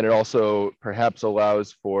 And it also perhaps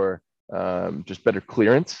allows for just better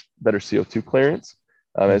clearance, better CO2 clearance,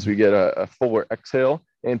 as we get a fuller exhale.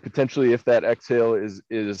 And potentially, if that exhale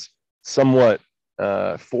is somewhat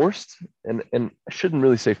forced, and I shouldn't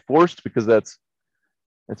really say forced, because that's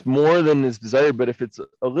more than is desired, but if it's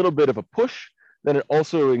a little bit of a push, then it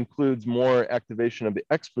also includes more activation of the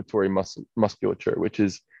expiratory musculature, which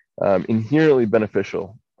is inherently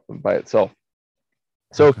beneficial by itself.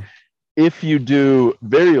 So if you do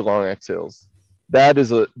very long exhales, that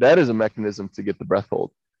is a mechanism to get the breath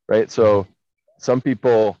hold, right? So some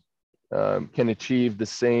people can achieve the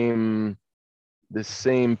same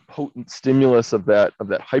potent stimulus of that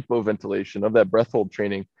hypoventilation, of that breath hold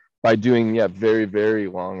training, by doing very, very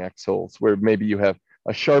long exhales, where maybe you have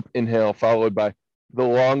a sharp inhale followed by the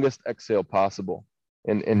longest exhale possible.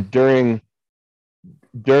 And during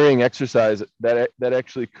exercise, that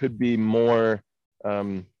actually could be more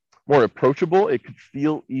approachable. It could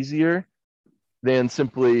feel easier than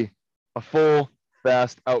simply a full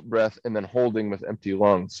fast out breath and then holding with empty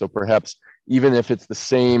lungs. So perhaps even if it's the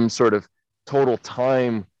same sort of total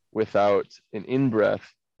time without an in breath,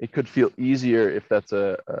 it could feel easier if that's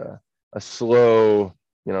a slow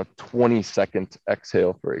 20-second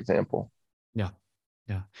exhale, for example. Yeah.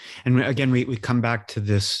 Yeah. And again, we come back to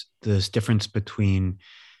this difference between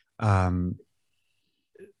um,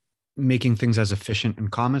 making things as efficient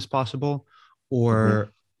and calm as possible,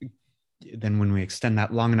 or then when we extend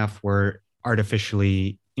that long enough, we're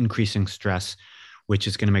artificially increasing stress, which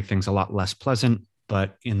is going to make things a lot less pleasant,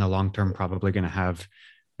 but in the long term, probably going to have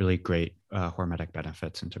really great hormetic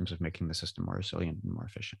benefits in terms of making the system more resilient and more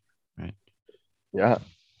efficient, right? Yeah.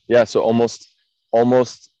 Yeah. So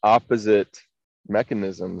almost opposite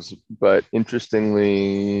mechanisms, but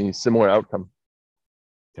interestingly similar outcome.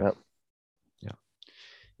 Yeah.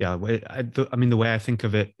 Yeah. I mean, the way I think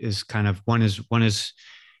of it is kind of one is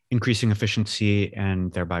increasing efficiency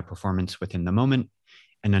and thereby performance within the moment,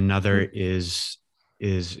 and another is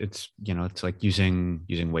it's it's like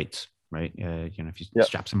using weights, right? If you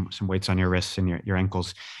strap some weights on your wrists and your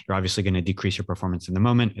ankles, you're obviously going to decrease your performance in the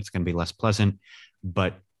moment. It's going to be less pleasant,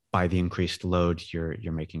 but by the increased load,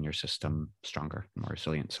 you're making your system stronger, more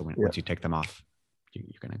resilient. So once you take them off, you're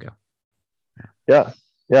going to go. Yeah,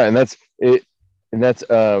 and that's it. And that's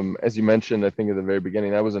as you mentioned, I think at the very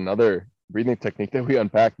beginning, that was another breathing technique that we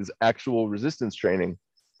unpacked, is actual resistance training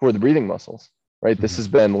for the breathing muscles, right? This has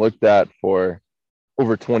been looked at for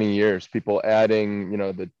over 20 years. People adding,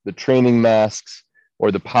 the training masks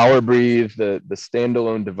or the Power Breathe, the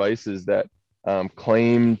standalone devices that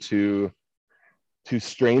claim to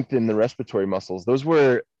strengthen the respiratory muscles. Those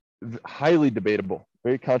were highly debatable,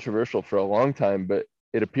 very controversial for a long time, but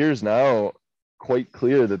it appears now quite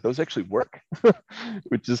clear that those actually work,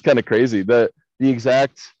 which is kind of crazy. The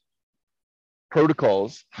exact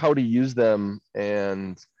protocols, how to use them,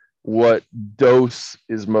 and what dose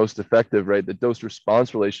is most effective, right? The dose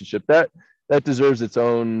response relationship, that deserves its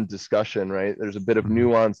own discussion, right? There's a bit of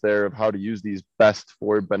nuance there of how to use these best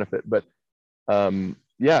for benefit, but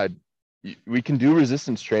we can do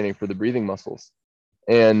resistance training for the breathing muscles,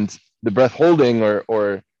 and the breath holding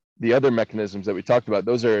or the other mechanisms that we talked about.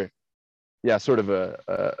 Those are sort of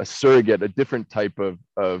a surrogate, a different type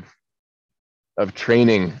of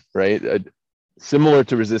training, right? Similar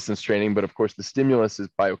to resistance training, but of course the stimulus is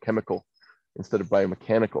biochemical instead of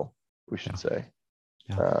biomechanical, we should say.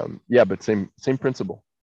 But same principle.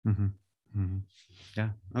 Yeah.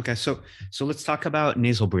 Okay. So let's talk about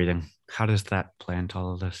nasal breathing. How does that play into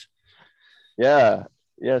all of this? Yeah.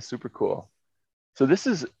 Super cool. So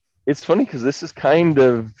it's funny because this is kind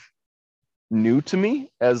of new to me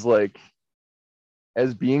as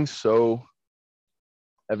being so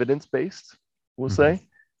evidence-based, we'll say.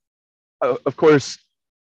 Of course,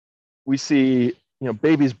 we see,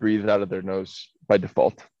 babies breathe out of their nose by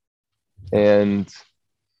default. And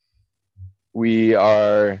we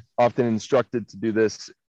are often instructed to do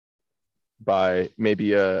this by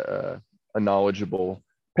maybe a knowledgeable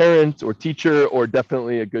parent or teacher, or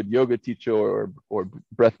definitely a good yoga teacher or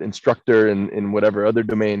breath instructor in whatever other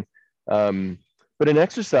domain. But in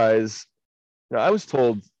exercise, I was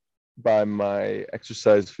told by my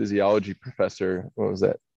exercise physiology professor, what was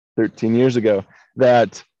that, 13 years ago,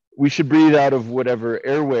 that we should breathe out of whatever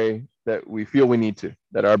airway that we feel we need to,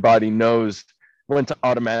 that our body knows when to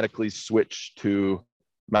automatically switch to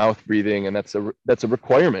mouth breathing. And that's a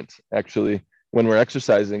requirement, actually, when we're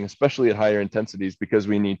exercising, especially at higher intensities, because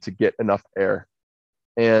we need to get enough air.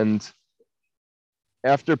 And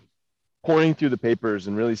after pouring through the papers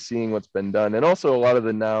and really seeing what's been done, and also a lot of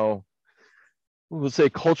the now, we'll say,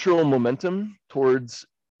 cultural momentum towards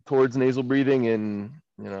nasal breathing in,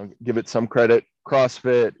 give it some credit,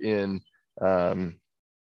 CrossFit, in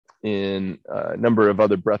a number of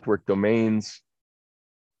other breathwork domains,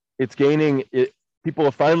 it's gaining it. People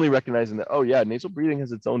are finally recognizing that, nasal breathing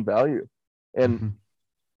has its own value. And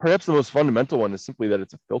perhaps the most fundamental one is simply that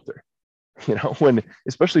it's a filter,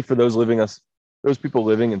 especially for those people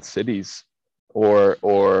living in cities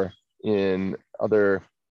or in other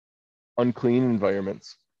unclean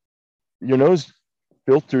environments. Your nose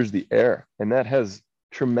filters the air, and that has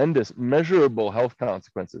tremendous measurable health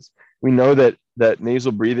consequences. We know that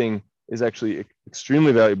nasal breathing is actually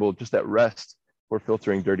extremely valuable just at rest for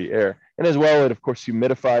filtering dirty air. And as well, it of course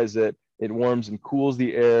humidifies it. It warms and cools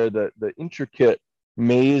the air. The intricate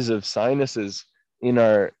maze of sinuses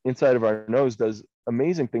inside of our nose does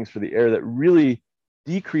amazing things for the air that really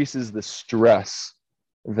decreases the stress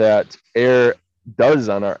that air does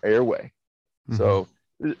on our airway. So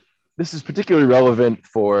this is particularly relevant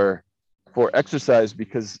for exercise,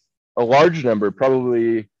 because a large number,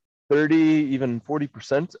 probably 30, even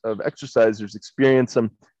 40% of exercisers experience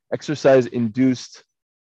some exercise-induced,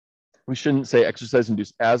 we shouldn't say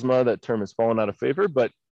exercise-induced asthma, that term has fallen out of favor,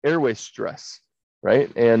 but airway stress,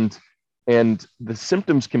 right? And the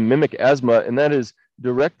symptoms can mimic asthma, and that is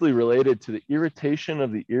directly related to the irritation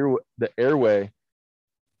of the airway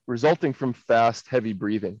resulting from fast, heavy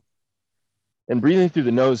breathing. And breathing through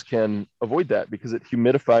the nose can avoid that because it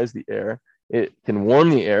humidifies the air. It can warm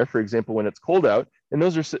the air, for example, when it's cold out. And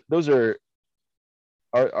those are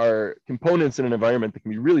components in an environment that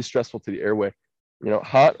can be really stressful to the airway.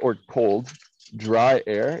 Hot or cold, dry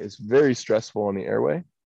air is very stressful on the airway,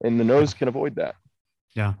 and the nose can avoid that.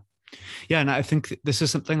 Yeah. Yeah. And I think this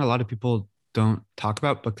is something a lot of people don't talk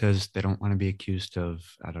about because they don't want to be accused of,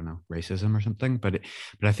 I don't know, racism or something. But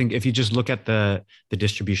I think if you just look at the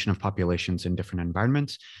distribution of populations in different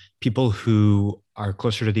environments, people who are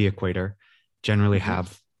closer to the equator generally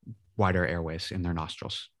have wider airways in their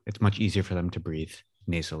nostrils. It's much easier for them to breathe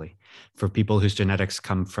nasally. For people whose genetics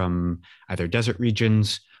come from either desert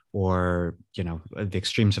regions or, the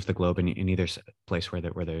extremes of the globe in either place where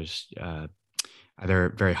there's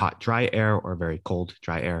either very hot, dry air or very cold,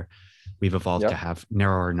 dry air, we've evolved to have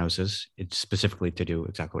narrower noses. It's specifically to do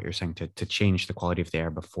exactly what you're saying, to change the quality of the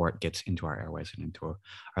air before it gets into our airways and into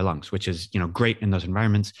our lungs, which is, great in those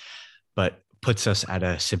environments, but puts us at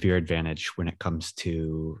a severe advantage when it comes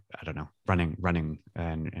to, I don't know, running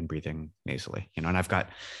and breathing nasally. And I've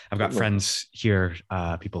got friends here,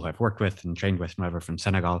 people who I've worked with and trained with and whatever from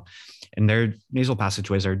Senegal, and their nasal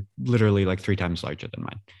passageways are literally like 3 times larger than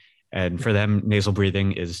mine. And for them, nasal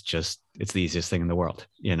breathing is it's the easiest thing in the world,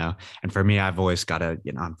 And for me, I've always got to,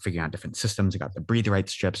 I'm figuring out different systems. I got the breathe right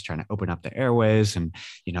strips, trying to open up the airways and,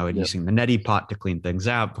 using the neti pot to clean things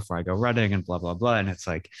out before I go running and blah, blah, blah. And it's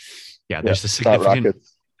like, there's a significant,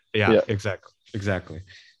 exactly.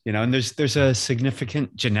 And there's a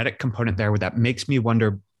significant genetic component there that makes me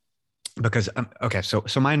wonder because,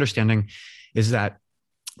 so my understanding is that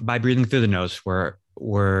by breathing through the nose,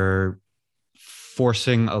 we're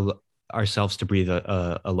forcing ourselves to breathe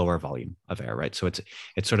a lower volume of air, right? So it's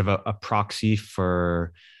sort of a proxy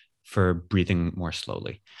for breathing more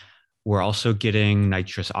slowly. We're also getting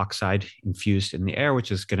nitrous oxide infused in the air,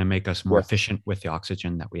 which is going to make us more efficient with the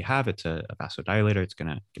oxygen that we have. It's a vasodilator. It's going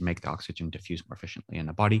to make the oxygen diffuse more efficiently in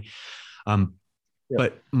the body.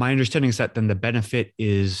 But my understanding is that then the benefit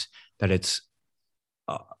is that it's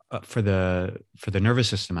for the nervous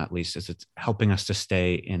system, at least, is it's helping us to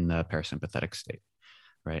stay in the parasympathetic state,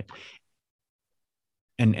 right?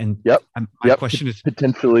 And my question is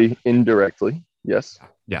potentially indirectly, yes.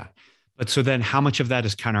 Yeah. But so then how much of that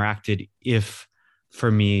is counteracted if,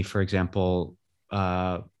 for me, for example,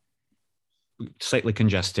 slightly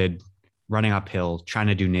congested, running uphill, trying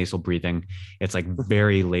to do nasal breathing, it's like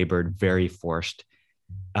very labored, very forced.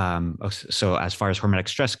 So as far as hormetic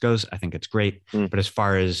stress goes, I think it's great. But as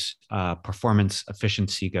far as performance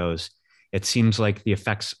efficiency goes, it seems like the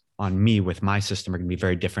effects on me with my system are going to be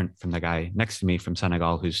very different from the guy next to me from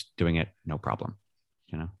Senegal who's doing it no problem.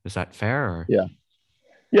 Is that fair? Or?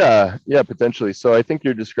 Yeah, potentially. So I think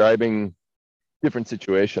you're describing different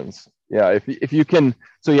situations. Yeah, if you can,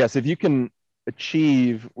 so yes, if you can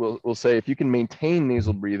achieve, we'll say, if you can maintain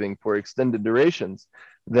nasal breathing for extended durations,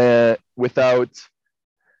 that without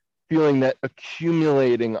feeling that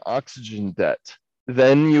accumulating oxygen debt,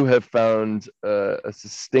 then you have found a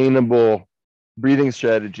sustainable breathing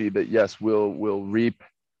strategy that, yes, will reap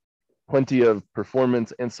plenty of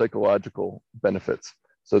performance and psychological benefits.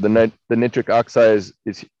 So the nitric oxide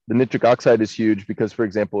is huge because, for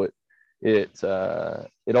example, it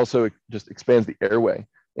also just expands the airway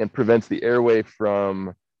and prevents the airway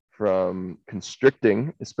from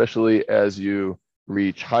constricting, especially as you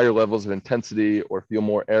reach higher levels of intensity or feel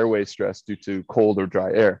more airway stress due to cold or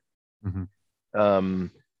dry air.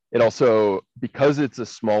 It also, because it's a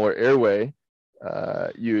smaller airway,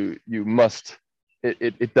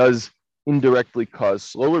 it does indirectly cause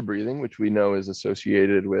slower breathing, which we know is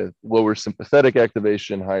associated with lower sympathetic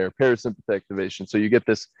activation, higher parasympathetic activation. So you get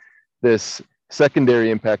this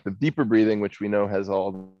secondary impact of deeper breathing, which we know has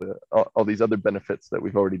all these other benefits that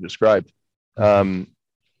we've already described.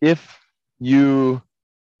 If you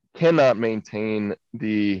cannot maintain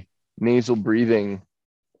the nasal breathing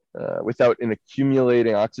without an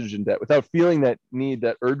accumulating oxygen debt, without feeling that need,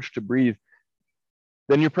 that urge to breathe,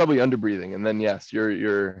 then you're probably underbreathing, and then yes,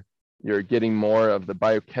 you're getting more of the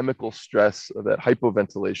biochemical stress of that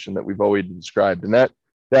hypoventilation that we've already described, and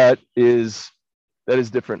that is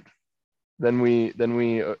different. Then we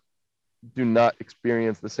do not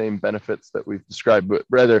experience the same benefits that we've described, but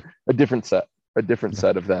rather a different set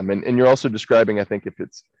of them. And you're also describing, I think, if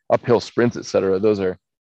it's uphill sprints, et cetera,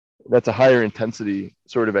 that's a higher intensity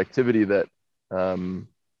sort of activity that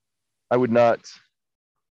I would not,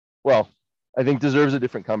 well, I think deserves a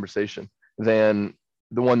different conversation than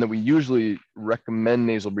the one that we usually recommend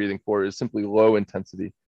nasal breathing for, is simply low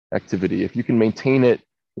intensity activity. If you can maintain it,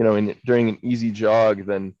 during an easy jog,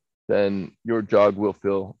 then your jog will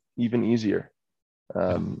feel even easier.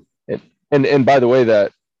 And by the way,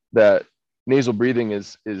 that nasal breathing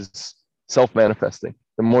is self-manifesting.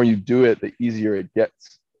 The more you do it, the easier it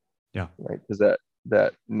gets. Yeah. Right. Because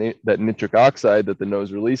that nitric oxide that the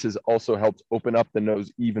nose releases also helps open up the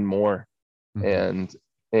nose even more. Mm-hmm.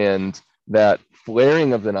 And that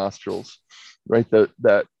flaring of the nostrils, right?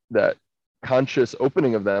 That conscious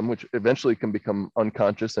opening of them, which eventually can become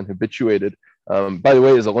unconscious and habituated, by the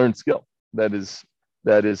way, is a learned skill. That is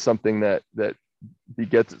something that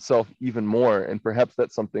begets itself even more. And perhaps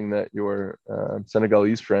that's something that your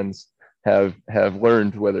Senegalese friends have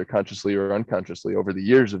learned, whether consciously or unconsciously, over the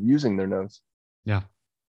years of using their nose. Yeah.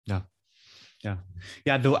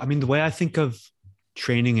 The way I think of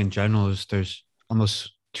training in general is there's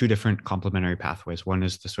almost two different complementary pathways. One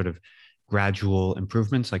is the sort of gradual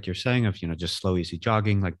improvements, like you're saying, of, just slow, easy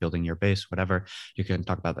jogging, like building your base, whatever. You can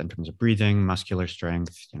talk about that in terms of breathing, muscular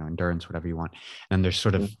strength, endurance, whatever you want. And there's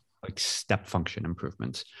sort of like step function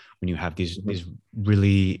improvements when you have these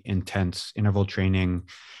really intense interval training.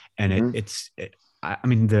 And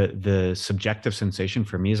the subjective sensation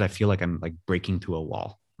for me is I feel like I'm like breaking through a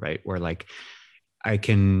wall, right? Where like I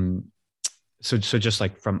can, so just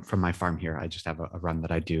like from my farm here, I just have a run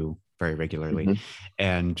that I do very regularly.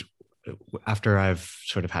 And after I've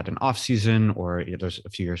sort of had an off season, or there's a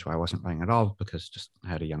few years where I wasn't running at all because just I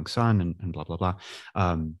had a young son and blah, blah, blah.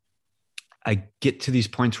 I get to these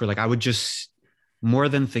points where like, I would just, more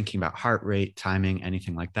than thinking about heart rate, timing,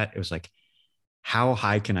 anything like that, it was like, how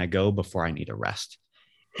high can I go before I need a rest?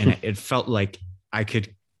 And it felt like I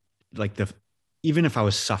could, like even if I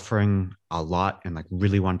was suffering a lot and like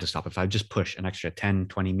really wanted to stop, if I just push an extra 10,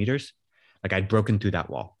 20 meters, like I'd broken through that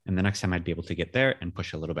wall. And the next time I'd be able to get there and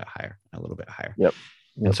push a little bit higher, a little bit higher. Yep.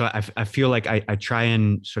 And so I feel like I try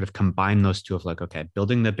and sort of combine those two of like, okay,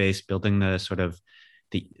 building the base, building the sort of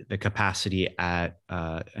the capacity at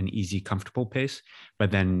an easy, comfortable pace, but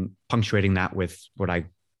then punctuating that with what I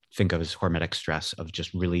think of as hormetic stress of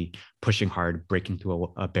just really pushing hard, breaking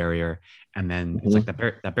through a barrier. And then it's like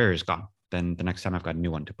that barrier is gone. Then the next time I've got a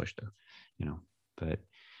new one to push through, but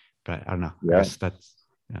I don't know. Yeah. I guess that's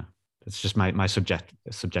just my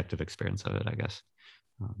subjective experience of it, I guess.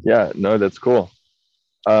 Yeah, no, that's cool.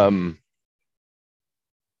 I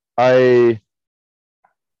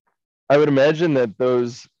would imagine that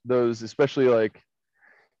those especially like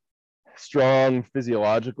strong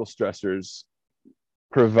physiological stressors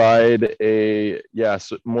provide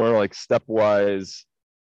more like stepwise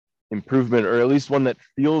improvement, or at least one that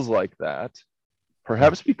feels like that,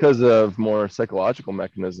 perhaps because of more psychological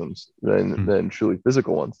mechanisms than truly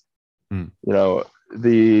physical ones.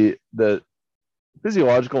 The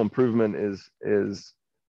physiological improvement is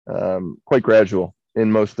quite gradual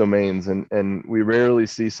in most domains, and we rarely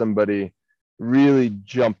see somebody really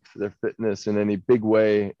jump their fitness in any big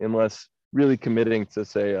way unless really committing to,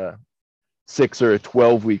 say, a 6 or a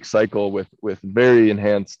 12-week cycle with very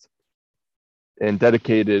enhanced and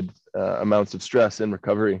dedicated amounts of stress and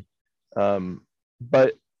recovery.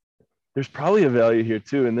 But there's probably a value here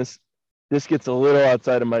too, and this gets a little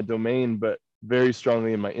outside of my domain, but very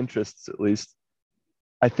strongly in my interests, at least.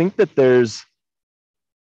 I think that there's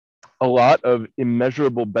a lot of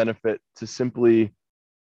immeasurable benefit to simply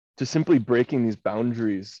breaking these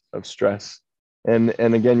boundaries of stress. And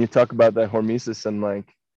again, you talk about that hormesis and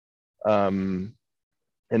like and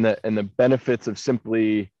the benefits of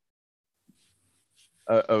simply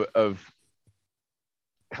of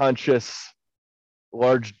conscious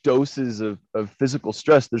large doses of physical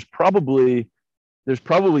stress. There's probably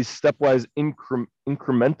stepwise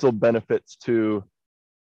incremental benefits to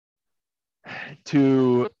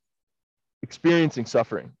experiencing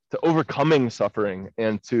suffering, to overcoming suffering,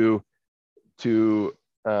 and to sort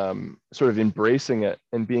of embracing it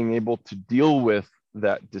and being able to deal with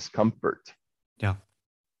that discomfort. Yeah,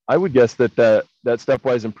 I would guess that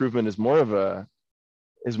stepwise improvement is more of a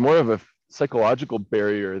psychological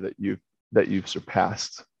barrier that you've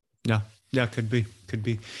surpassed. Yeah, could be.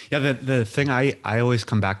 Yeah, the thing I always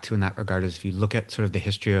come back to in that regard is if you look at sort of the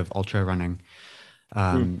history of ultra running,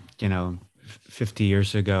 50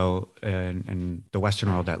 years ago in the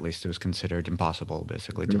Western world, at least, it was considered impossible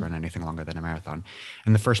basically to run anything longer than a marathon.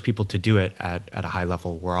 And the first people to do it at a high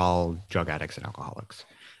level were all drug addicts and alcoholics,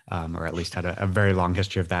 or at least had a very long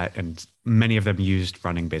history of that. And many of them used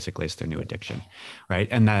running basically as their new addiction, right?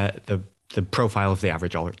 And the profile of the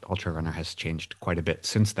average ultra runner has changed quite a bit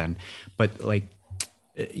since then. But like,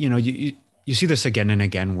 you see this again and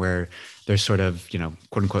again where there's sort of,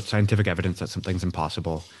 quote unquote, scientific evidence that something's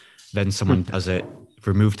impossible. Then someone does it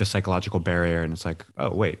remove the psychological barrier, and it's like,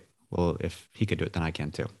 oh wait, well, if he could do it, then I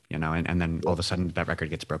can too, and then all of a sudden that record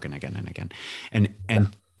gets broken again and again.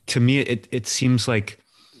 And to me, it seems like,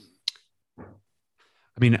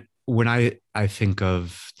 I mean, when I think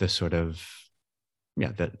of the sort of,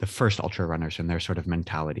 the first ultra runners and their sort of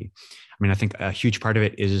mentality, I mean, I think a huge part of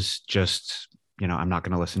it is just, I'm not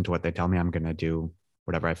going to listen to what they tell me. I'm going to do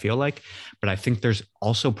whatever I feel like. But I think there's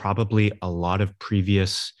also probably a lot of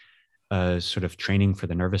previous sort of training for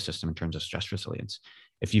the nervous system in terms of stress resilience.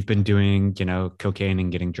 If you've been doing, cocaine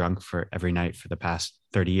and getting drunk for every night for the past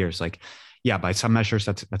 30 years, like, yeah, by some measures,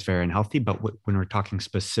 that's very unhealthy. But when we're talking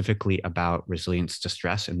specifically about resilience to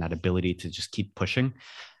stress and that ability to just keep pushing,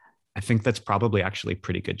 I think that's probably actually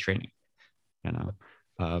pretty good training,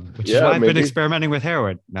 which is why I've been experimenting with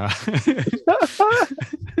heroin. No.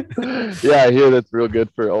 Yeah, I hear that's real good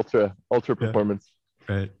for ultra performance.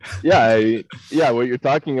 Right. Yeah, what you're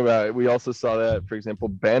talking about, we also saw that, for example,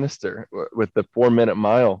 Bannister with the 4-minute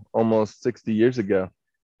mile almost 60 years ago.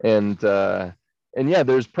 And yeah,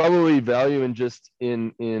 there's probably value in just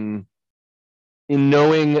in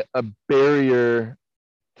knowing a barrier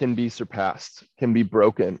can be surpassed, can be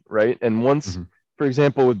broken, right? And once, for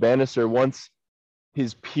example, with Bannister, once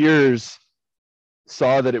his peers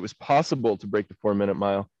saw that it was possible to break the 4-minute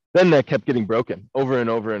mile, then that kept getting broken over and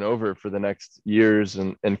over and over for the next years,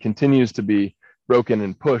 and continues to be broken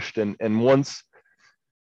and pushed. And once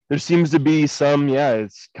there seems to be some,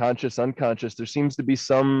 it's conscious, unconscious, there seems to be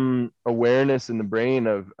some awareness in the brain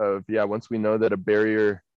of once we know that a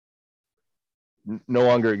barrier no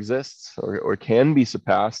longer exists or can be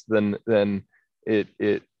surpassed, then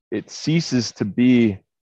it ceases to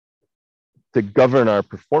govern our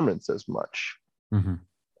performance as much.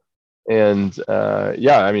 And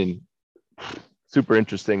I mean, super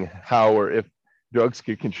interesting how or if drugs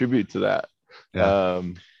could contribute to that.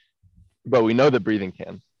 But we know that breathing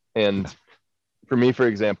can. And for me, for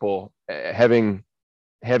example, having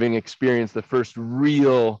experienced the first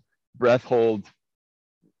real breath hold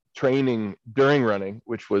training during running,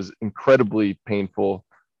 which was incredibly painful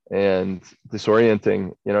and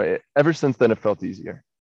disorienting, ever since then it felt easier.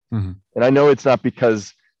 And I know it's not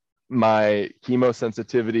because my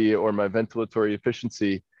chemosensitivity or my ventilatory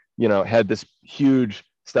efficiency, had this huge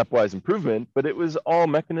stepwise improvement, but it was all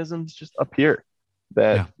mechanisms just up here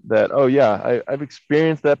that I've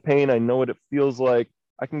experienced that pain. I know what it feels like.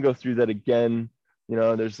 I can go through that again.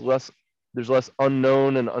 There's less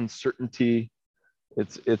unknown and uncertainty.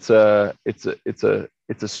 It's a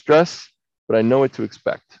stress, but I know what to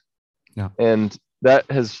expect. Yeah. And that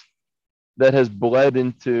has bled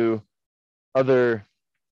into other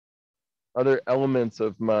elements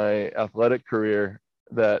of my athletic career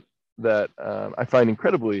that I find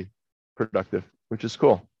incredibly productive, which is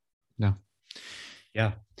cool.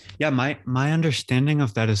 Yeah. My understanding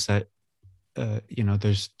of that is that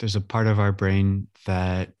there's a part of our brain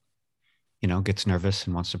that gets nervous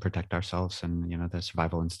and wants to protect ourselves, and the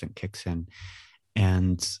survival instinct kicks in.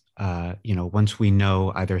 And once we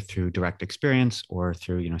know, either through direct experience or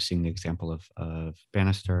through seeing the example of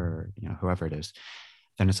Bannister or whoever it is,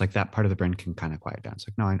 then it's like that part of the brain can kind of quiet down. It's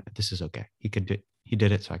like, no, this is okay. He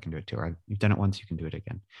did it, so I can do it too. Or you've done it once, you can do it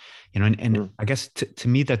again. And I guess to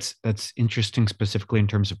me that's interesting, specifically in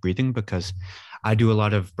terms of breathing, because I do a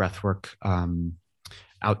lot of breath work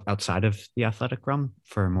outside of the athletic realm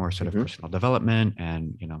for more sort of personal development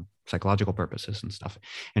and psychological purposes and stuff.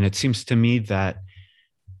 And it seems to me that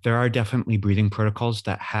there are definitely breathing protocols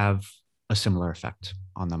that have a similar effect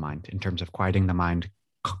on the mind in terms of quieting the mind,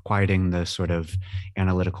 quieting the sort of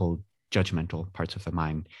analytical, judgmental parts of the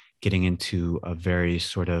mind, getting into a very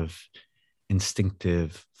sort of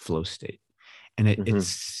instinctive flow state. And it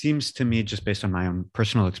seems to me, just based on my own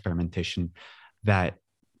personal experimentation, that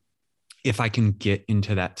if I can get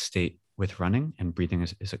into that state with running, and breathing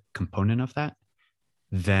is a component of that,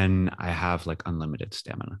 then I have like unlimited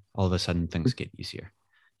stamina. All of a sudden things get easier.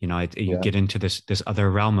 You get into this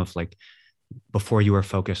other realm of like, before you were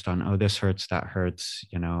focused on, oh, this hurts, that hurts,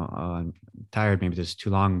 oh, I'm tired, maybe this is too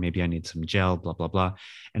long, maybe I need some gel, blah, blah, blah.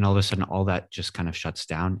 And all of a sudden, all that just kind of shuts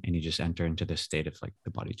down, and you just enter into this state of like,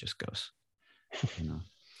 the body just goes,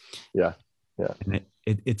 Yeah. And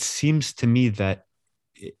it seems to me that,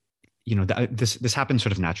 this happens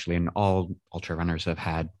sort of naturally, and all ultra runners have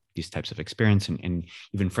had these types of experience, and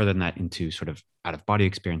even further than that, into sort of out of body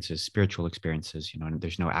experiences, spiritual experiences, and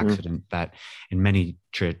there's no accident that in many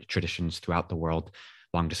traditions throughout the world,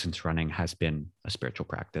 long distance running has been a spiritual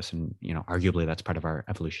practice. And, arguably that's part of our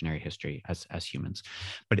evolutionary history as humans.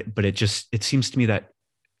 But it seems to me that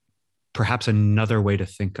perhaps another way to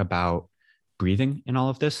think about breathing in all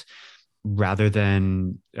of this rather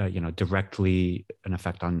than directly an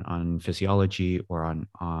effect on physiology or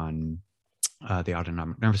on the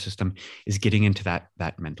autonomic nervous system, is getting into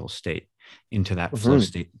that mental state, into that flow Mhm.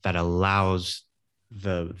 state that allows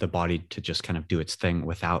the body to just kind of do its thing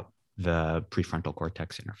without the prefrontal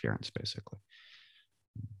cortex interference, basically.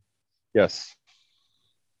 Yes.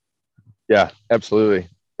 Yeah, absolutely.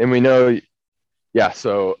 And we know, yeah,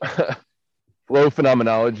 so flow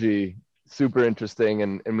phenomenology, super interesting.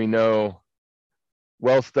 And we know,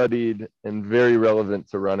 well studied and very relevant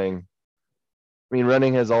to running. I mean,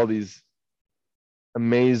 running has all these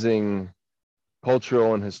amazing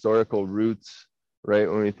cultural and historical roots, right?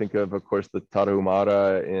 When we think of course, the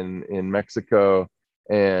Tarahumara in Mexico,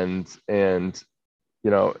 and in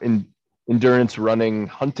endurance running,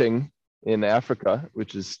 hunting in Africa,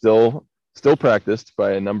 which is still practiced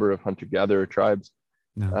by a number of hunter-gatherer tribes.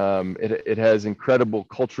 No. It has incredible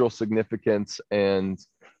cultural significance and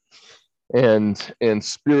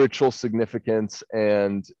spiritual significance,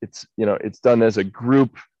 and it's done as a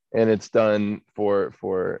group, and it's done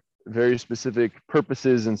for very specific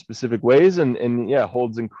purposes and specific ways, and yeah,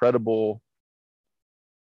 holds incredible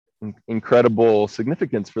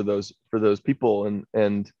significance for those people,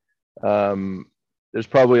 and there's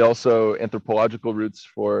probably also anthropological roots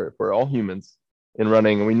for all humans in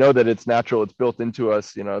running, and we know that it's natural, it's built into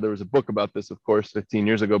us. There was a book about this, of course, 15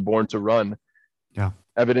 years ago, Born to Run, Yeah.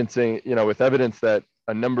 evidencing, with evidence that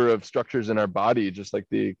a number of structures in our body, just like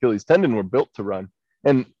the Achilles tendon, were built to run,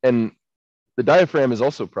 and the diaphragm is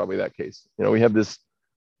also probably that case. We have this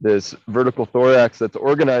vertical thorax that's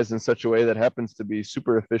organized in such a way that happens to be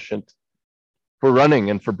super efficient for running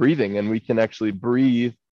and for breathing, and we can actually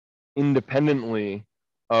breathe independently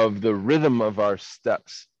of the rhythm of our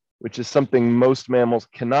steps, which is something most mammals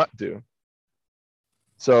cannot do.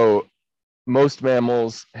 So most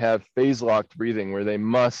mammals have phase locked breathing, where they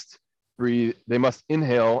must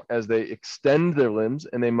inhale as they extend their limbs,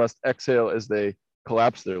 and they must exhale as they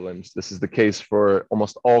collapse their limbs. This is the case for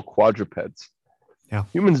almost all quadrupeds. Yeah.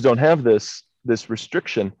 Humans don't have this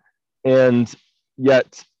restriction, and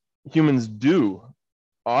yet humans do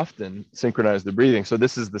often synchronize the breathing. So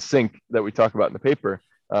this is the sync that we talk about in the paper,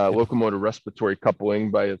 locomotor respiratory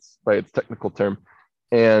coupling by its technical term,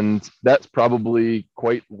 and that's probably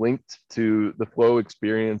quite linked to the flow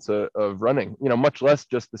experience of running. Much less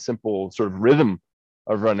just the simple sort of rhythm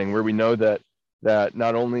of running, where we know that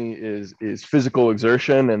not only is physical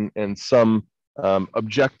exertion and some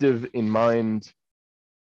objective in mind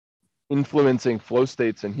influencing flow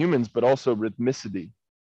states in humans, but also rhythmicity,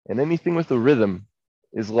 and anything with a rhythm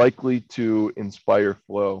is likely to inspire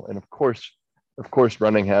flow. And of course,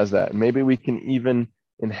 running has that. And maybe we can even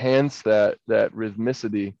enhance that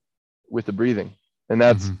rhythmicity with the breathing. And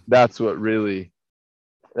that's what really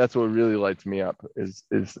lights me up, is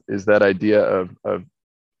that idea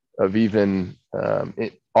of even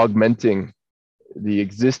augmenting the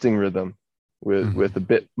existing rhythm with a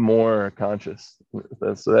bit more conscious.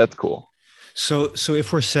 So that's cool. So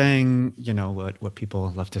if we're saying, what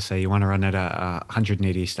people love to say, you want to run at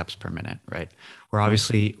 180 steps per minute, right? We're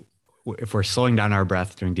obviously, if we're slowing down our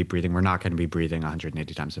breath during deep breathing, we're not going to be breathing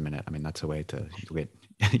 180 times a minute. I mean, that's a way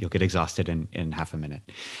you'll get exhausted in half a minute.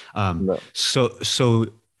 No. So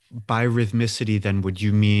by rhythmicity, then would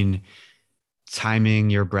you mean timing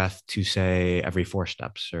your breath to, say, every 4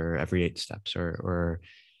 steps or every 8 steps, or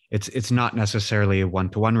it's not necessarily a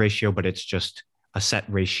 1-to-1 ratio, but it's just a set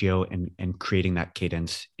ratio, and creating that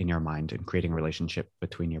cadence in your mind and creating a relationship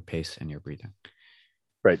between your pace and your breathing.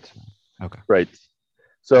 Right. Okay. Right.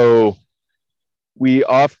 So we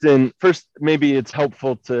often, first, maybe it's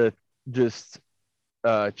helpful to just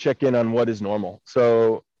check in on what is normal.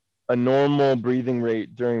 So a normal breathing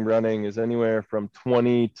rate during running is anywhere from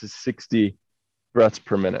 20 to 60 breaths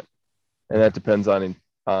per minute. And that depends on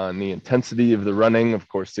the intensity of the running, of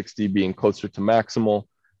course, 60 being closer to maximal,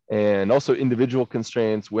 and also individual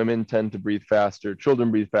constraints. Women tend to breathe faster,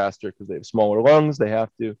 children breathe faster because they have smaller lungs, they have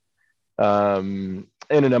to, and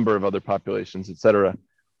a number of other populations, etc.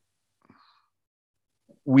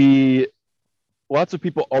 Lots of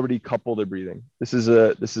people already couple their breathing. This is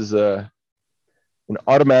an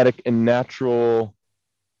automatic and natural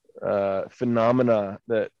phenomena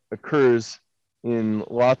that occurs in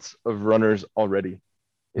lots of runners already.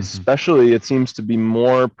 Especially, it seems to be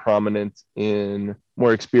more prominent in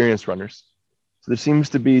more experienced runners. So there seems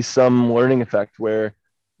to be some learning effect where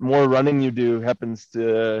more running you do happens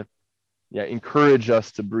to encourage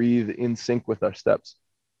us to breathe in sync with our steps.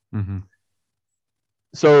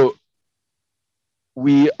 So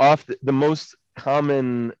the most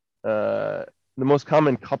common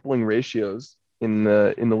coupling ratios in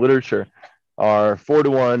the literature are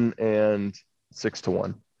 4-to-1 and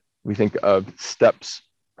 6-to-1. We think of steps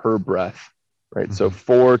per breath, right? Mm-hmm. So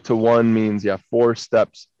 4-to-1 means, 4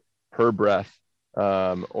 steps per breath,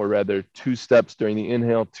 or rather 2 steps during the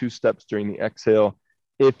inhale, 2 steps during the exhale.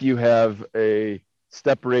 If you have a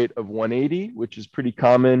step rate of 180, which is pretty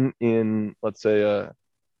common in, let's say, a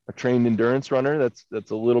trained endurance runner,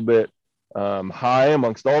 that's a little bit high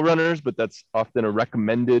amongst all runners, but that's often a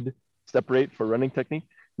recommended step rate for running technique,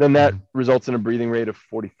 then that results in a breathing rate of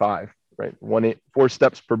 45, right? 4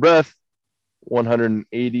 steps per breath,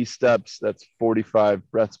 180 steps, that's 45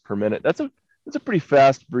 breaths per minute. That's a pretty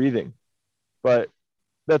fast breathing, but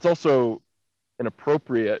that's also an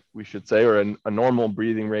appropriate, we should say, or a normal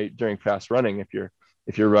breathing rate during fast running if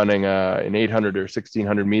you're running an 800 or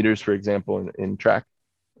 1600 meters, for example, in track.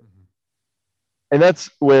 And that's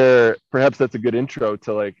where perhaps that's a good intro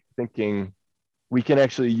to like thinking we can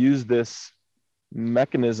actually use this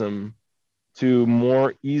mechanism to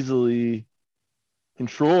more easily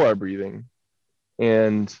control our breathing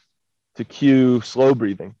and to cue slow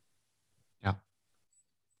breathing. Yeah.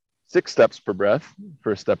 6 steps per breath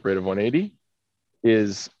for a step rate of 180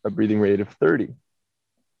 is a breathing rate of 30.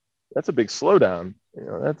 That's a big slowdown.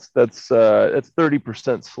 That's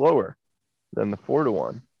 30% slower than the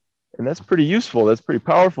 4-to-1. And that's pretty useful. That's pretty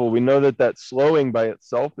powerful. We know that slowing by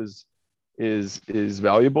itself is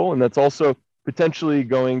valuable, and that's also potentially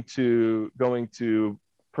going to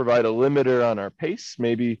provide a limiter on our pace.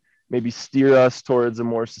 Maybe steer us towards a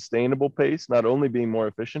more sustainable pace. Not only being more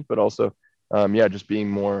efficient, but also, just being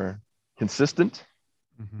more consistent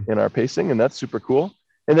in our pacing, and that's super cool.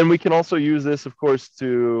 And then we can also use this, of course,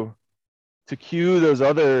 to cue those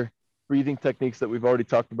other breathing techniques that we've already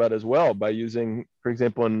talked about as well, by using, for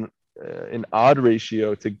example, an odd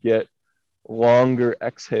ratio to get longer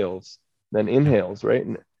exhales than inhales, right?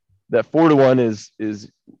 And that 4-to-1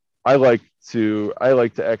 is I like to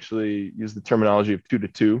actually use the terminology of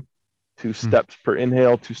 2-to-2, 2 steps per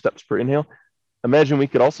inhale, 2 steps per inhale. Imagine we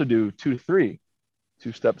could also do 2-to-3,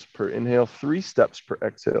 2 steps per inhale, 3 steps per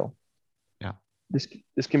exhale. Yeah. This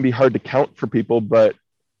can be hard to count for people, but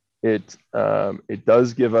it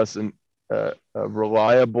does give us a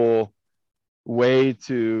reliable way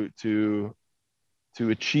to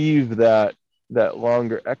achieve that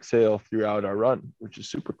longer exhale throughout our run, which is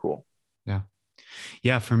super cool.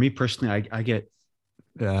 Yeah. For me personally, I get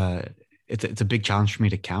it's a big challenge for me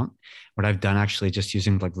to count. What I've done actually, just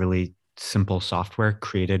using like really simple software,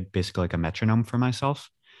 created basically like a metronome for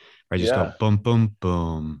myself, where I just go boom, boom,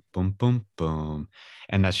 boom, boom, boom, boom,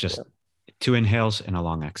 and that's just 2 inhales and a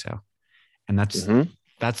long exhale. And that's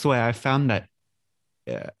the way I found that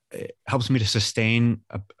it helps me to sustain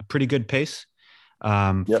a pretty good pace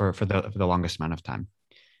for the longest amount of time.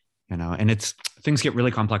 And things get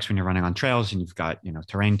really complex when you're running on trails and you've got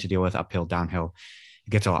terrain to deal with, uphill, downhill. It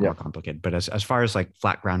gets a lot more complicated. But as far as like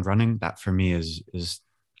flat ground running, that for me is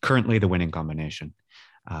currently the winning combination.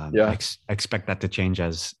 I expect that to change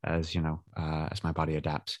as my body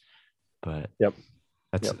adapts. But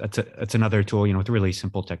that's another tool. With really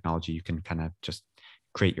simple technology, you can kind of just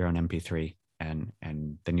create your own MP3, and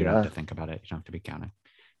then you don't have to think about it. You don't have to be counting.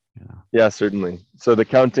 Yeah, certainly. So the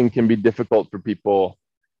counting can be difficult for people.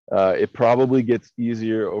 It probably gets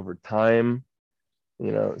easier over time.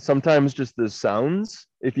 Sometimes just the sounds.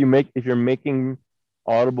 If you're making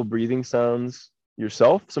audible breathing sounds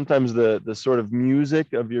yourself, sometimes the sort of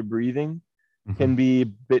music of your breathing can be a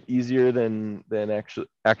bit easier than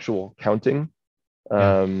actual counting.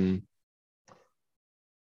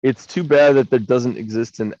 It's too bad that there doesn't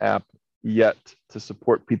exist an app yet to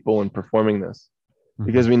support people in performing this,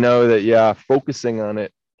 because we know that focusing on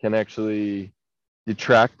it can actually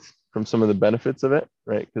detract from some of the benefits of it,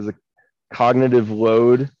 right? Because the cognitive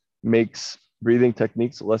load makes breathing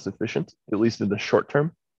techniques less efficient, at least in the short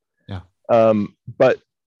term. But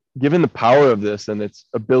given the power of this and its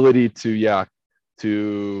ability to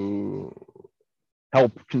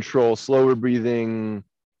help control slower breathing,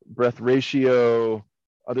 breath ratio,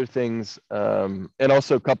 other things, and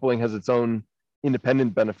also coupling has its own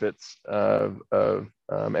independent benefits of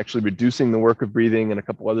actually reducing the work of breathing and a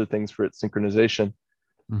couple other things for its synchronization.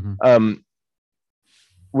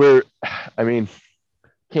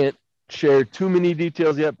 Can't share too many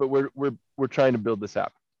details yet, but we're trying to build this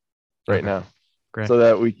app right now. Great. So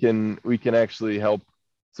that we can actually help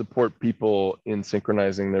support people in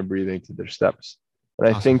synchronizing their breathing to their steps.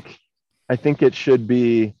 And Awesome. I think it should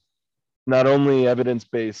be not only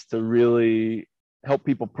evidence-based to really help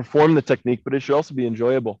people perform the technique, but it should also be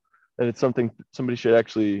enjoyable. And it's something somebody could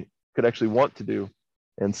actually want to do,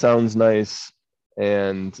 and sounds nice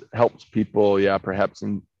and helps people, perhaps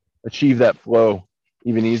achieve that flow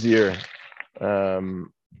even easier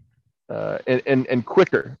um, and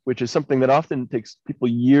quicker, which is something that often takes people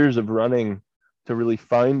years of running to really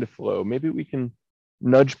find a flow. Maybe we can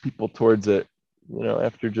nudge people towards it,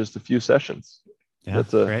 after just a few sessions. Yeah,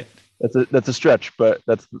 That's a great. that's a stretch, but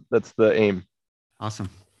that's the aim. Awesome.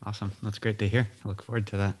 Awesome. That's great to hear. I look forward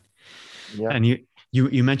to that. Yeah. And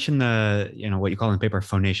you mentioned what you call in the paper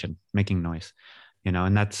phonation, making noise, and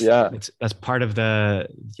Yeah. that's part of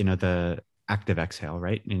the active exhale,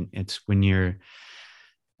 right? And it's when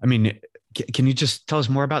I mean, can you just tell us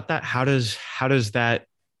more about that? How does that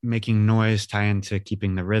making noise tie into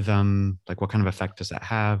keeping the rhythm? Like what kind of effect does that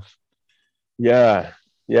have? Yeah.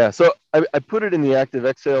 Yeah. So I put it in the active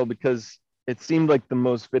exhale because it seemed like the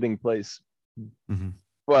most fitting place, Mm-hmm.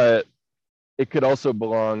 but it could also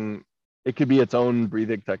it could be its own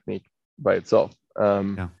breathing technique by itself.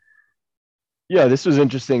 Yeah. Yeah, this was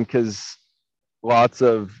interesting because lots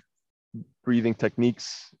of breathing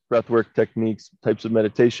techniques, breathwork techniques, types of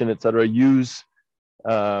meditation, etc., use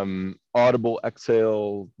audible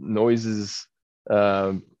exhale noises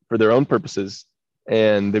for their own purposes,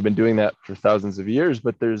 and they've been doing that for thousands of years.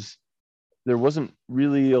 But there wasn't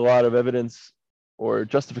really a lot of evidence or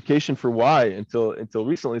justification for why until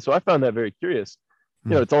recently. So I found that very curious.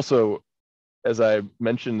 Mm. It's also, as I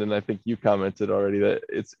mentioned, and I think you commented already, that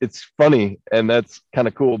it's funny, and that's kind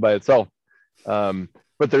of cool by itself.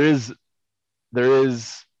 But there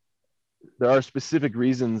are specific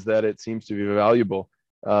reasons that it seems to be valuable.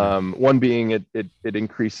 Right. One being it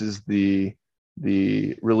increases the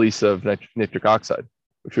release of nitric oxide,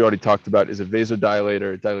 which we already talked about, is a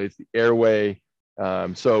vasodilator. It dilates the airway.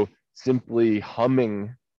 So simply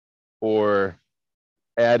humming or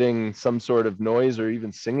adding some sort of noise or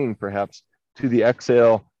even singing perhaps to the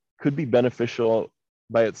exhale could be beneficial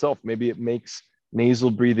by itself. Maybe it makes nasal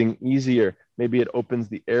breathing easier. Maybe it opens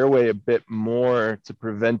the airway a bit more to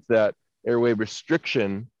prevent that airway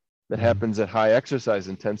restriction that Mm-hmm. happens at high exercise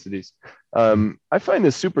intensities. Mm. I find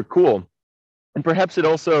this super cool, and perhaps it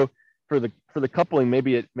also, for the coupling,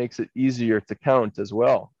 maybe it makes it easier to count as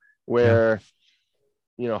well. Yeah. Where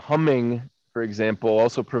humming, for example,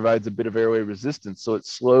 also provides a bit of airway resistance, so it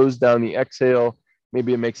slows down the exhale.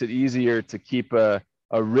 Maybe it makes it easier to keep a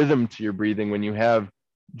rhythm to your breathing when you have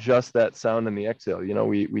just that sound in the exhale.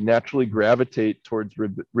 We naturally gravitate towards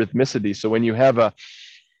rhythmicity. So when you have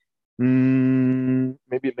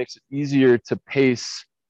maybe it makes it easier to pace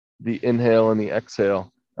the inhale and the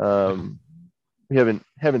exhale. Yeah. We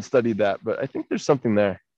haven't studied that, but I think there's something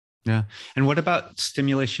there. Yeah. And what about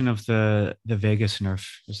stimulation of the vagus nerve?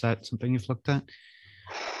 Is that something you've looked at?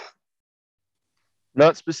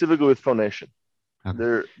 Not specifically with phonation.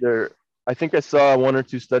 Okay. There. I think I saw one or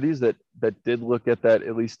two studies that did look at that,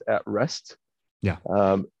 at least at rest. Yeah.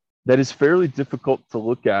 That is fairly difficult to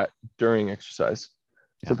look at during exercise,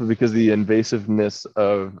 Yeah. simply because of the invasiveness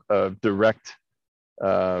of direct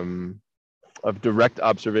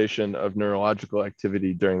observation of neurological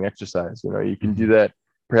activity during exercise. You can do Mm-hmm. that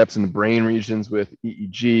perhaps in the brain regions with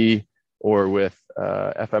EEG or with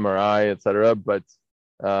fMRI, et cetera, but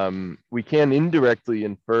we can indirectly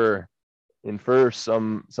infer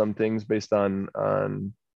some things based on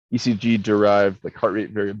ECG derived, like, heart rate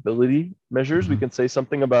variability measures. We Mm-hmm. can say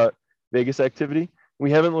something about vagus activity.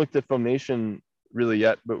 We haven't looked at phonation really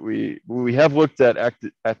yet, but we have looked at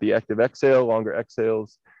the active exhale, longer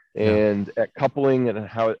exhales, Yeah. and at coupling and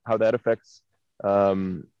how that affects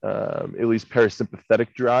at least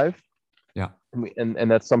parasympathetic drive. Yeah.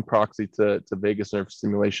 And that's some proxy to vagus nerve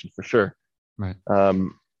stimulation for sure. Right.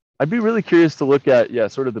 I'd be really curious to look at,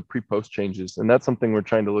 sort of the pre-post changes, and that's something we're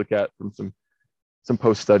trying to look at from some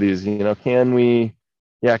post studies. Can we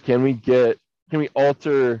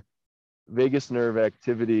alter vagus nerve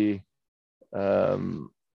activity,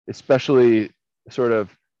 especially sort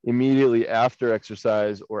of immediately after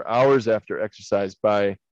exercise or hours after exercise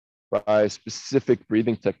by specific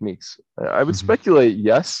breathing techniques? I would Mm-hmm. speculate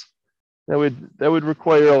yes. That would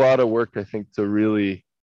require a lot of work, I think, to really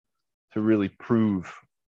prove,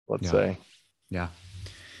 let's Yeah. say. Yeah.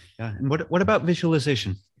 Yeah. And what about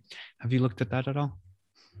visualization? Have you looked at that at all?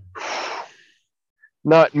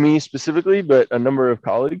 Not me specifically, but a number of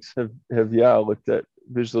colleagues have looked at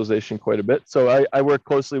visualization quite a bit. So I work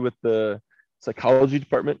closely with the psychology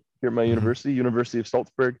department here at my Mm-hmm. University of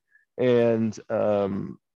Salzburg, and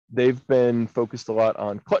they've been focused a lot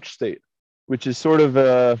on clutch state, which is sort of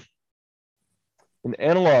an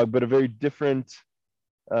analog, but a very different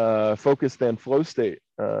focus than flow state.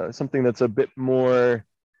 Something that's a bit more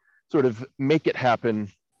sort of make it happen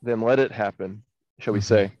than let it happen, shall we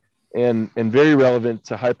Mm-hmm. say, and very relevant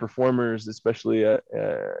to high performers, especially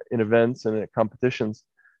in events and at competitions.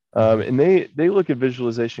 Mm-hmm. And they look at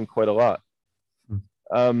visualization quite a lot.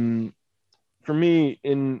 For me,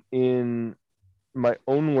 in my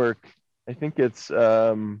own work, I think it's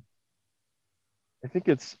I think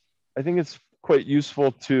it's I think it's quite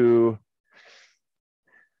useful to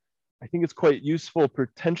I think it's quite useful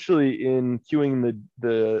potentially in cueing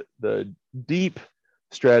the deep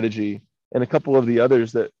strategy and a couple of the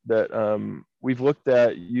others that we've looked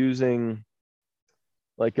at using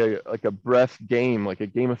like a breath game, like a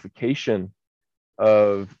gamification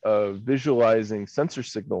of visualizing sensor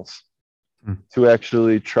signals Mm. to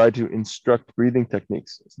actually try to instruct breathing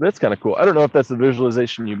techniques. So that's kind of cool. I don't know if that's the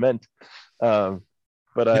visualization you meant, um,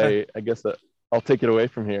 but Yeah. I guess that I'll take it away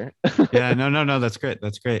from here. Yeah, no, no, no, that's great.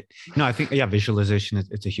 That's great. No, I think, yeah, visualization,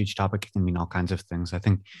 it's a huge topic. It can mean all kinds of things. I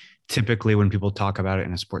think typically when people talk about it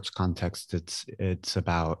in a sports context, it's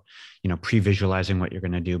about, pre-visualizing what you're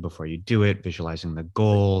going to do before you do it, visualizing the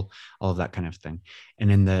goal, all of that kind of thing.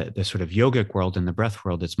 And in the sort of yogic world, in the breath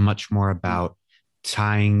world, it's much more about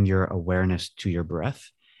tying your awareness to your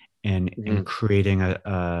breath and Mhm. creating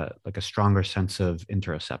a like a stronger sense of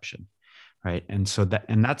interoception, right? And so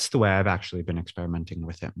that's the way I've actually been experimenting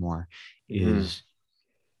with it more, Mhm. is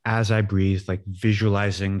as I breathe, like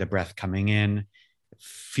visualizing the breath coming in,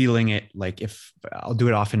 feeling it. Like, if I'll do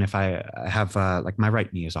it often if I have like my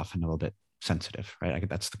right knee is often a little bit sensitive, right?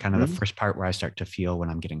 That's the kind of the Mhm. first part where I start to feel when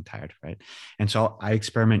I'm getting tired, right? And so I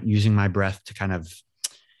experiment using my breath to kind of,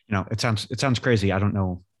 it sounds crazy. I don't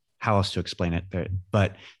know how else to explain it,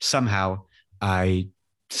 but somehow I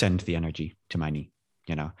send the energy to my knee,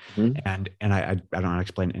 you know, Mhm. and I don't know how to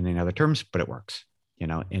explain it in any other terms, but it works,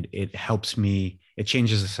 and it helps me. It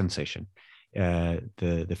changes the sensation.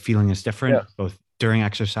 The feeling is different Yeah. both during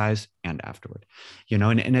exercise and afterward,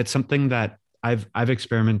 and it's something that I've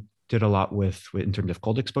experimented a lot with in terms of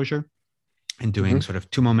cold exposure and doing Mhm. sort of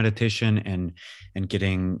tumo meditation and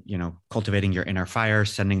getting, cultivating your inner fire,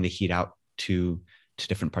 sending the heat out to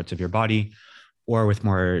different parts of your body, or with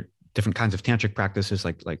more different kinds of tantric practices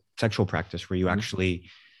like sexual practice, where you Mhm. actually,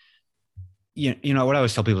 what I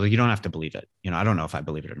always tell people, you don't have to believe it. I don't know if I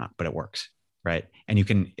believe it or not, but it works, right? And you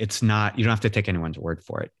don't have to take anyone's word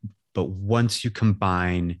for it. But once you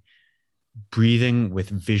combine breathing with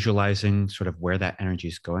visualizing sort of where that energy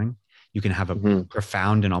is going, you can have a Mhm.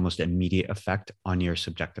 profound and almost immediate effect on your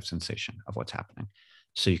subjective sensation of what's happening.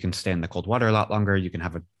 So you can stay in the cold water a lot longer. You can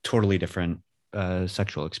have a totally different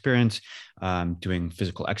sexual experience. Doing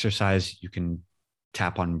physical exercise, you can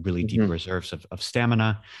tap on really deep Mhm. reserves of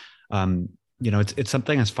stamina. Um, it's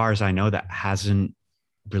something, as far as I know, that hasn't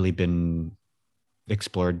really been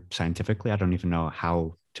explored scientifically. I don't even know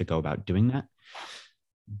how to go about doing that,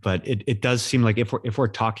 but it does seem like if we're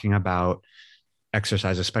talking about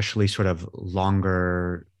exercise, especially sort of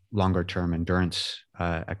longer term endurance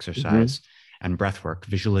Mhm. exercise and breath work,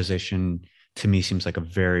 visualization to me seems like a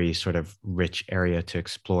very sort of rich area to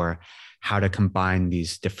explore how to combine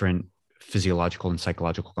these different physiological and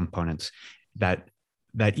psychological components that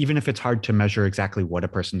even if it's hard to measure exactly what a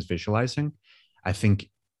person's visualizing, I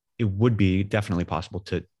think it would be definitely possible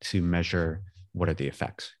to measure what are the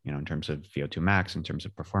effects, in terms of VO2 max, in terms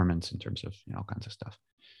of performance, in terms of, all kinds of stuff.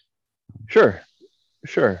 Sure.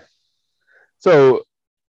 Sure. So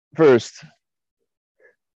first,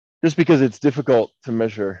 just because it's difficult to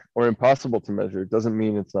measure or impossible to measure doesn't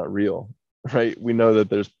mean it's not real, right? We know that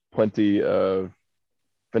there's plenty of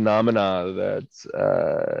phenomena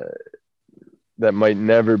that might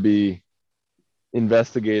never be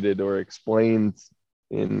investigated or explained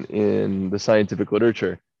in the scientific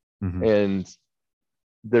literature, Mm-hmm. and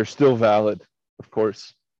they're still valid, of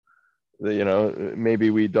course.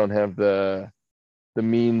 Maybe we don't have the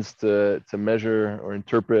means to measure or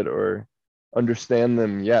interpret or understand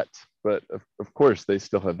them yet, but of course they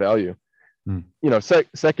still have value. Mm.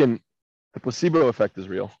 Second, the placebo effect is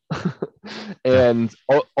real. Yeah. And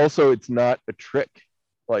also it's not a trick.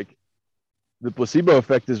 Like, the placebo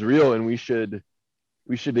effect is real, and we should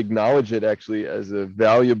acknowledge it actually as a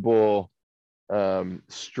valuable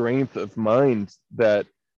strength of mind, that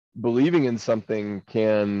believing in something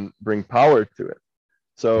can bring power to it.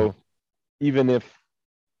 Yeah. So even if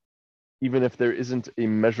there isn't a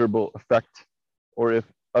measurable effect, or if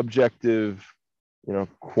objective,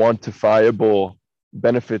 quantifiable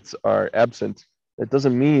benefits are absent, that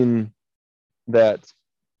doesn't mean that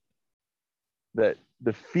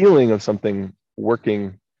the feeling of something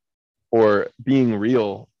working or being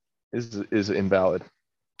real is invalid.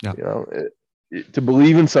 Yeah. To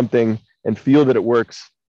believe in something and feel that it works,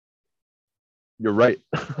 you're right.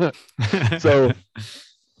 so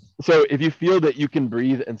so if you feel that you can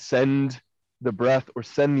breathe and send the breath or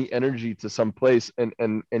send the energy to some place,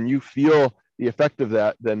 and you feel the effect of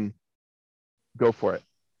that, then go for it.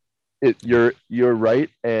 you're right,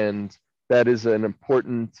 and that is an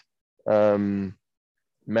important um,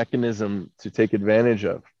 mechanism to take advantage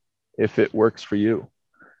of if it works for you.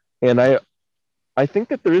 And I think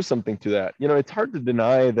that there is something to that. It's hard to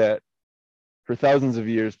deny that for thousands of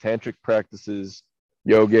years, tantric practices,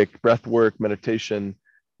 yogic, breath work, meditation,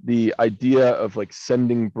 the idea of like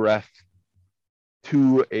sending breath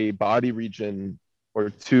to a body region or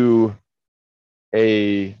to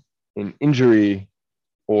an injury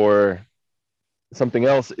or something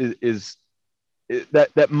else is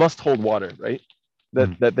that must hold water, right?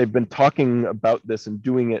 That they've been talking about this and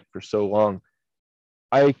doing it for so long.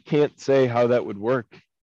 I can't say how that would work.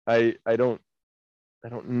 I don't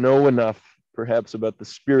know enough perhaps about the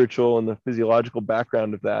spiritual and the physiological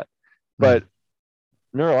background of that, but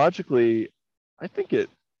neurologically, I think it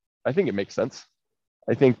makes sense.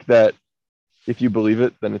 I think that if you believe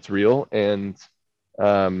it, then it's real, and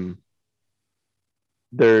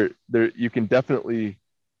there you can definitely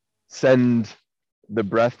send the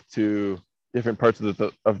breath to different parts of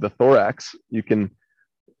the thorax. You can,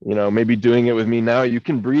 maybe doing it with me now, you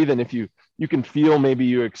can breathe, and if you can feel maybe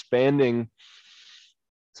you're expanding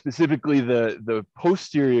specifically the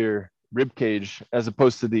posterior rib cage as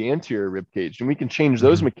opposed to the anterior rib cage, and we can change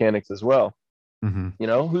those mechanics as well.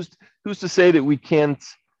 Who's to say that we can't,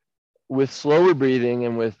 with slower breathing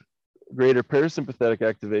and with greater parasympathetic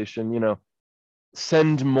activation,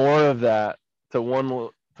 send more of that to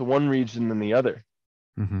one region than the other.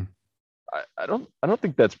 I don't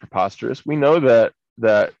think that's preposterous. We know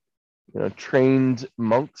that trained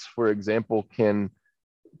monks, for example, can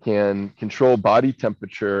control body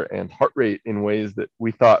temperature and heart rate in ways that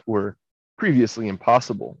we thought were previously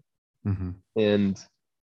impossible. And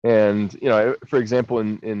for example,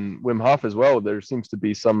 in Wim Hof as well, there seems to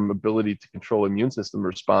be some ability to control immune system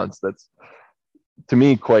response that's, to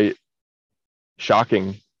me, quite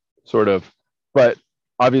shocking, sort of, but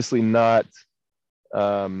obviously not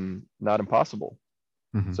impossible.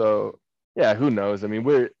 So yeah, who knows? I mean,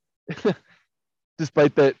 we're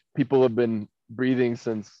despite that people have been breathing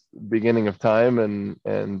since the beginning of time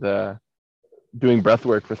and doing breath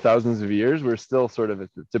work for thousands of years, we're still sort of at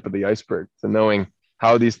the tip of the iceberg to knowing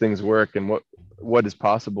how these things work and what is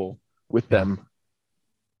possible with them.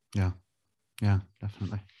 Yeah,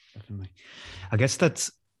 definitely. I guess that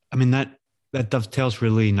dovetails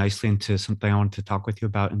really nicely into something I wanted to talk with you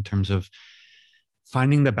about in terms of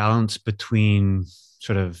finding the balance between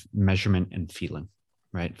sort of measurement and feeling,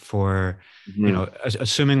 right? For,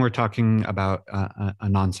 assuming we're talking about a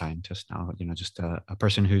non-scientist now, just a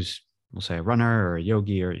person who's, we'll say, a runner or a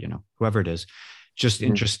yogi or, whoever it is, just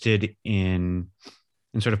interested in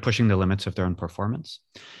sort of pushing the limits of their own performance.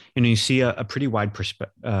 You see a pretty wide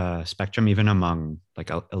spectrum, even among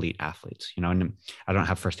like elite athletes, and I don't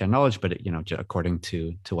have firsthand knowledge, but according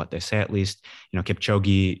to what they say, at least,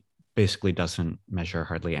 Kipchoge basically doesn't measure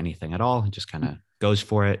hardly anything at all. He just kind of goes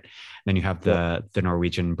for it. And then you have the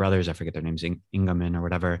Norwegian brothers, I forget their names, Ingemann or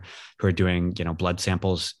whatever, who are doing, blood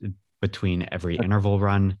samples between every interval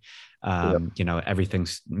run.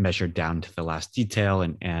 Everything's measured down to the last detail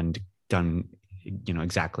and done,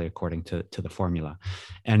 exactly according to the formula.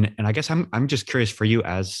 And I guess I'm just curious, for you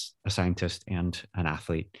as a scientist and an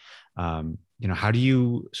athlete, how do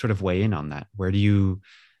you sort of weigh in on that? Where do you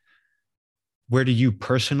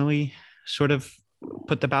personally sort of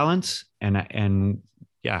put the balance? And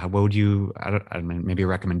yeah, what would you, I mean, maybe a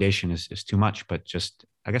recommendation is too much, but just,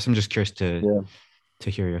 I guess I'm just curious to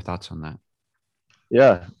hear your thoughts on that.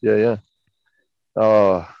 Yeah.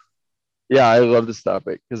 Yeah, I love this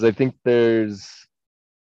topic because I think there's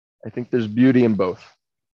beauty in both.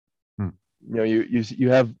 You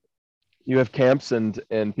have camps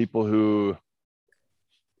and people who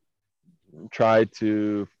try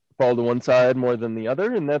to fall to one side more than the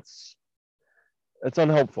other, and that's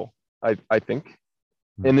unhelpful, I think.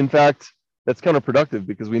 And in fact, that's counterproductive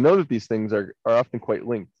because we know that these things are often quite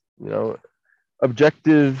linked.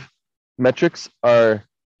 Objective metrics are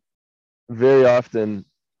very often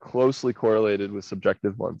closely correlated with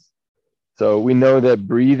subjective ones. So we know that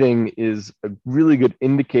breathing is a really good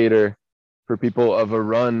indicator for people of a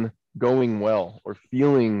run going well or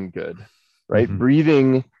feeling good, right?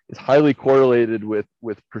 Breathing is highly correlated with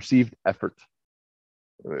perceived effort,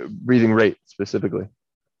 breathing rate specifically.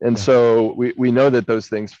 And so we know that those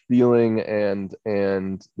things, feeling and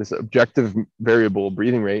this objective variable,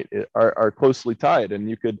 breathing rate, are closely tied, and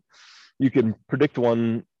you can predict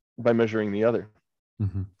one by measuring the other.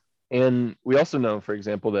 And we also know, for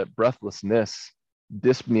example, that breathlessness,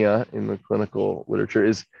 dyspnea in the clinical literature,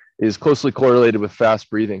 is closely correlated with fast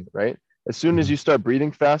breathing, right? As soon as you start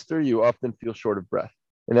breathing faster, you often feel short of breath.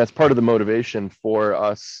 And that's part of the motivation for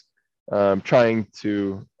us trying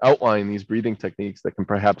to outline these breathing techniques that can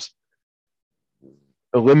perhaps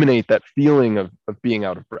eliminate that feeling of being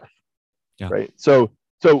out of breath. Yeah. Right. So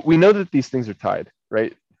we know that these things are tied,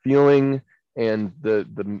 right? Feeling and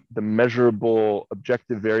the measurable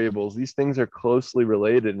objective variables, these things are closely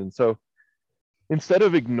related. And so instead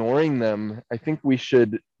of ignoring them, I think we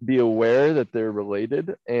should be aware that they're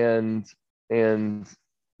related, and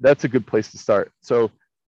that's a good place to start. So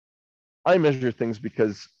I measure things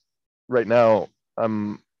because right now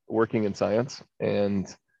I'm working in science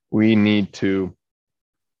and we need to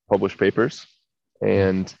publish papers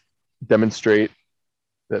and demonstrate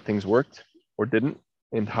that things worked or didn't,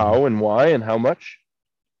 and how and why and how much.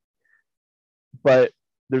 But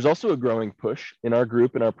there's also a growing push in our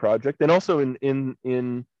group, in our project, and also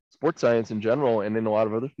in sports science in general and in a lot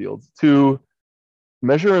of other fields to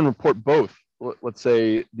measure and report both, let's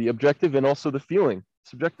say the objective and also the feeling,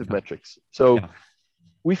 subjective metrics. So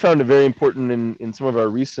we found it very important in some of our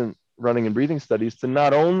recent running and breathing studies to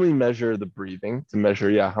not only measure the breathing, to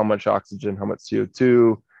measure, how much oxygen, how much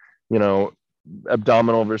CO2,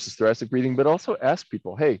 abdominal versus thoracic breathing, but also ask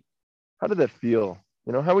people, hey, how did that feel?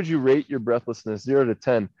 How would you rate your breathlessness 0 to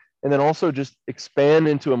 10? And then also just expand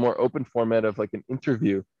into a more open format of like an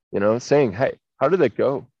interview, saying, hey, how did that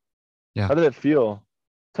go? Yeah. How did that feel?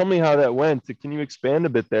 Tell me how that went. Can you expand a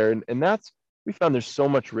bit there? And that's, we found there's so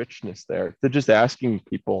much richness there to just asking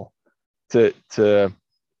people to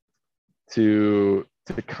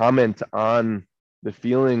comment on the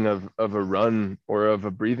feeling of a run or of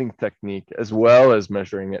a breathing technique, as well as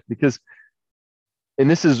measuring it. Because, and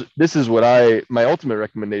this is what my ultimate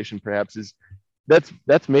recommendation perhaps is,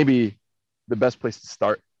 that's maybe the best place to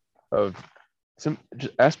start, of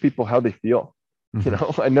just ask people how they feel.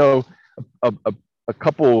 I know a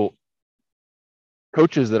couple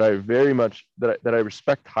coaches that I very much that I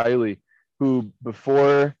respect highly, who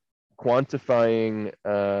before quantifying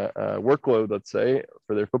workload, let's say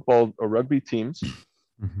for their football or rugby teams,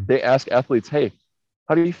 they ask athletes, hey,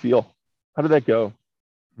 how do you feel? How did that go?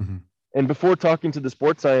 And before talking to the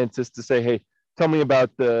sports scientist to say, hey, tell me about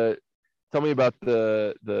the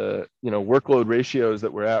workload ratios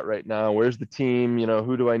that we're at right now. Where's the team?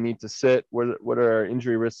 Who do I need to sit? What are our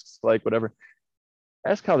injury risks like? Whatever.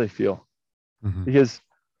 Ask how they feel. Because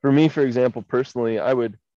for me, for example, personally, I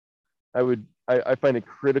find it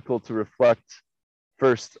critical to reflect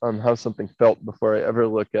first on how something felt before I ever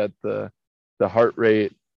look at the heart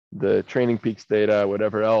rate, the training peaks data,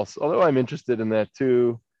 whatever else. Although I'm interested in that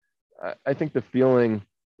too, I think the feeling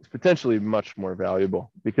is potentially much more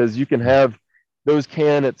valuable, because you can have those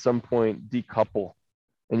at some point decouple,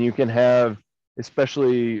 and you can have,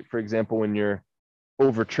 especially for example, when you're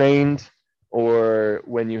overtrained or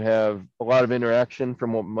when you have a lot of interaction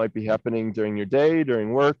from what might be happening during your day,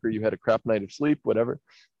 during work, or you had a crap night of sleep, whatever.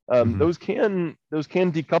 Those can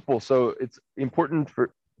decouple. So it's important for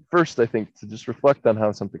first, I think, to just reflect on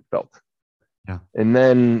how something felt. Yeah. And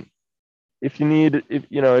then if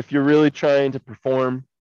you're really trying to perform,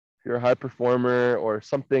 if you're a high performer or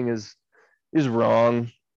something is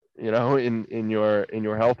wrong, in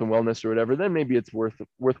your health and wellness or whatever, then maybe it's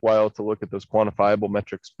worthwhile to look at those quantifiable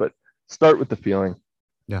metrics, but start with the feeling.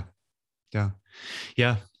 Yeah. I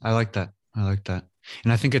like that. And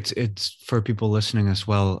I think it's for people listening as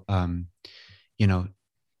well.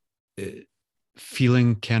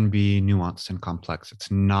 Feeling can be nuanced and complex. It's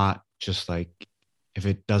not just like, if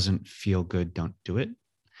it doesn't feel good, don't do it.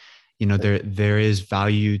 There is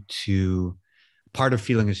value to, part of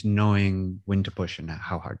feeling is knowing when to push and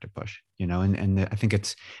how hard to push, and I think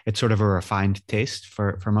it's sort of a refined taste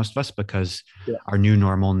for most of us, because our new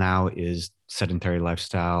normal now is sedentary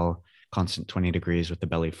lifestyle, constant 20 degrees with the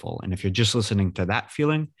belly full. And if you're just listening to that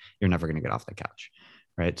feeling, you're never going to get off the couch.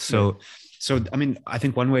 Right. So I mean, I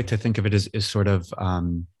think one way to think of it is sort of,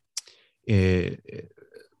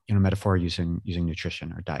 metaphor using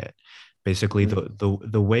nutrition or diet. Basically,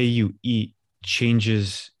 the way you eat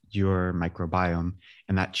changes your microbiome,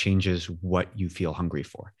 and that changes what you feel hungry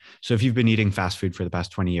for. So if you've been eating fast food for the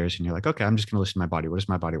past 20 years and you're like, okay, I'm just going to listen to my body. What does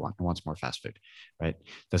my body want? It wants more fast food, right?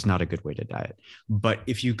 That's not a good way to diet. But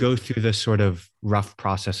if you go through this sort of rough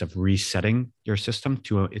process of resetting your system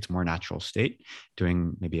to its more natural state,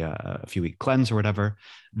 doing maybe a few week cleanse or whatever,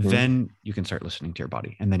 then you can start listening to your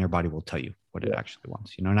body, and then your body will tell you what it actually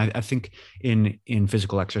wants. And I think in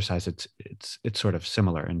physical exercise, it's sort of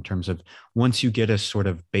similar in terms of, once you get a sort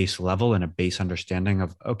of base level and a base understanding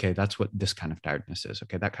of, okay, that's what this kind of tiredness is.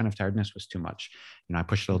 Okay, that kind of tiredness was too much. I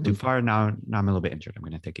pushed a little too far. Now I'm a little bit injured. I'm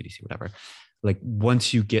going to take it easy, whatever. Like,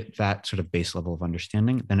 once you get that sort of base level of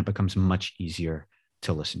understanding, then it becomes much easier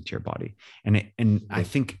to listen to your body. And I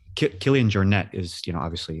think Kilian Jornet is,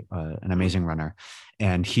 obviously an amazing runner,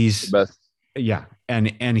 and The best. yeah,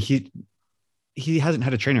 and he hasn't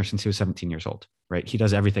had a trainer since he was 17 years old, right? He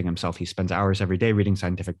does everything himself. He spends hours every day reading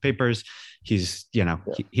scientific papers. He's,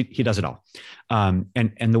 he does it all.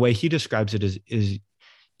 And the way he describes it is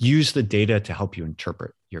use the data to help you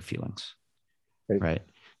interpret your feelings, right?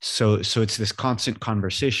 So it's this constant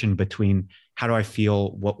conversation between how do I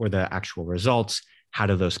feel? What were the actual results? How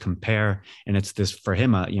do those compare? And it's this, for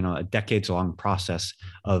him, a decades long process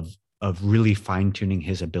of really fine tuning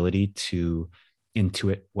his ability to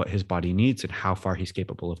intuit what his body needs and how far he's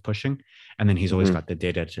capable of pushing. And then he's always got the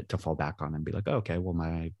data to fall back on and be like, oh, okay, well,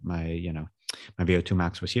 my VO2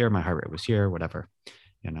 max was here, my heart rate was here, whatever,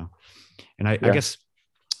 And I guess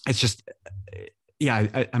it's just,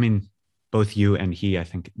 I mean, both you and he, I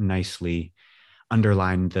think, nicely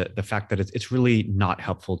underline the fact that it's really not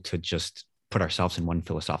helpful to just put ourselves in one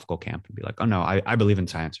philosophical camp and be like, oh no, I believe in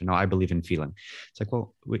science, or no, I believe in feeling. It's like,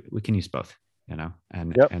 well, we can use both,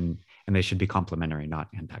 and they should be complementary, not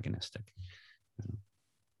antagonistic.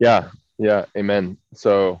 Yeah. Amen.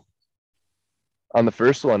 So on the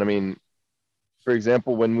first one, I mean, for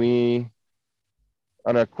example, when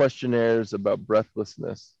on our questionnaires about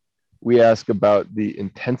breathlessness, we ask about the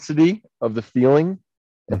intensity of the feeling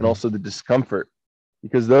and also the discomfort,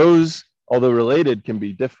 because those, although related, can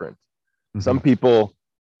be different. Some people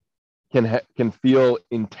can feel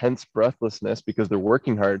intense breathlessness because they're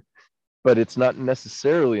working hard, but it's not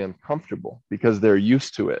necessarily uncomfortable because they're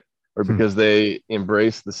used to it or because they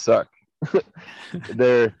embrace the suck.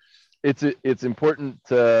 It's important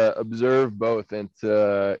to observe both and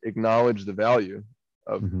to acknowledge the value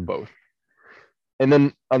of both. And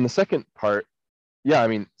then on the second part, I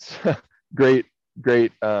mean, great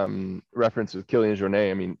reference with Kilian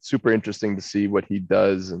Jornet. I mean, super interesting to see what he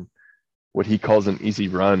does, and what he calls an easy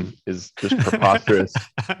run is just preposterous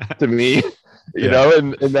to me, you know,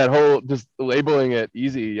 and that whole just labeling it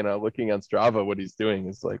easy, looking on Strava, what he's doing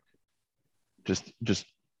is like,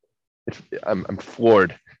 I'm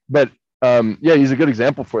floored. But he's a good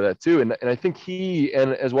example for that too. And I think he,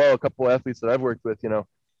 and as well, a couple of athletes that I've worked with,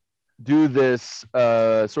 do this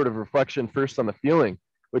sort of reflection first on the feeling,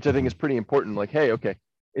 which I think is pretty important. Like, hey, okay,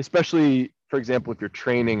 especially, for example, if you're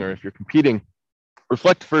training or if you're competing,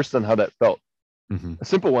 reflect first on how that felt. A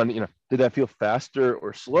simple one, did that feel faster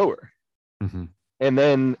or slower? And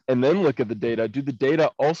then look at the data. Do the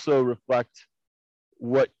data also reflect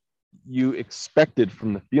what you expected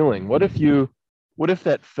from the feeling? What if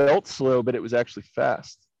that felt slow, but it was actually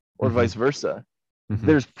fast, or vice versa?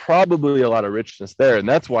 There's probably a lot of richness there. And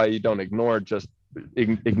that's why you don't ignore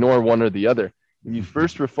one or the other. If you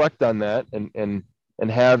first reflect on that and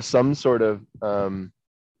have some sort of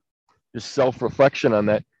just self-reflection on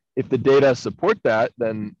that, if the data support that,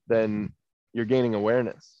 then you're gaining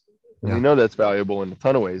awareness. And we know that's valuable in a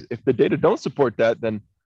ton of ways. If the data don't support that, then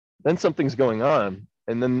something's going on.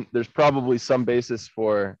 And then there's probably some basis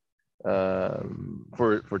for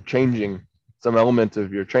changing some element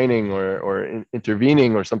of your training or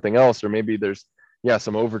intervening or something else. Or maybe there's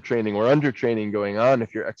some overtraining or undertraining going on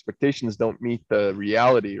if your expectations don't meet the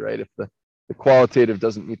reality, right? If the qualitative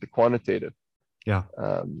doesn't meet the quantitative.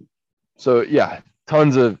 So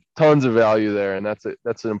tons of value there. And that's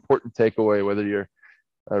an important takeaway, whether you're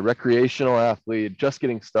a recreational athlete just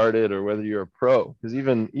getting started or whether you're a pro, because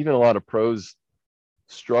even a lot of pros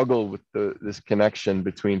struggle with this connection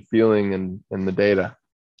between feeling and the data.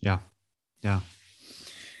 Yeah,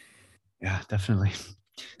 definitely.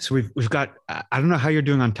 So we've got, I don't know how you're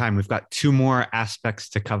doing on time. We've got 2 more aspects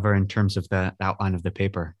to cover in terms of the outline of the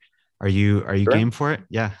paper. Are you sure? Game for it?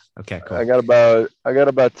 Yeah. Okay, cool. I got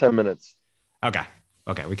about 10 minutes. Okay.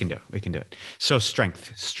 We can do it. So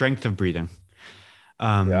strength of breathing.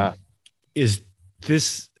 Is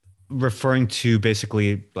this referring to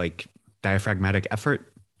basically like diaphragmatic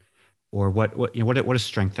effort, or what does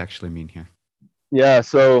strength actually mean here? Yeah.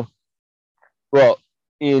 So, well,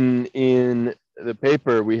 in the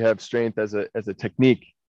paper, we have strength as a technique,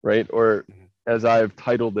 right? Or as I've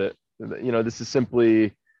titled it, this is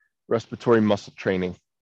simply respiratory muscle training,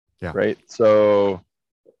 right? So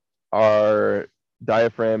our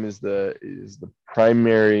diaphragm is the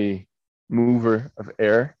primary mover of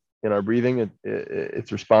air in our breathing.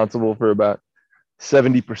 It's responsible for about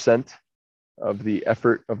 70% of the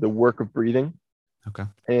effort of the work of breathing. Okay.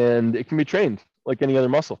 And it can be trained like any other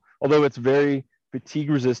muscle, although it's very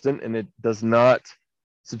fatigue resistant, and it does not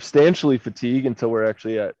substantially fatigue until we're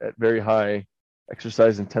actually at very high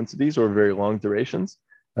exercise intensities or very long durations.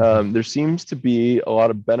 There seems to be a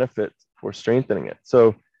lot of benefit for strengthening it.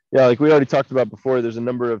 So like we already talked about before, there's a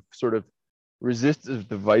number of sort of resistive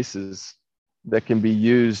devices that can be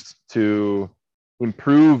used to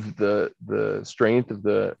improve the strength of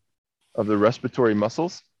the respiratory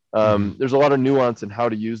muscles. There's a lot of nuance in how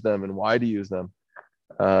to use them and why to use them.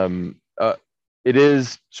 It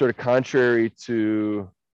is sort of contrary to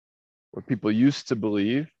what people used to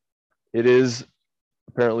believe. It is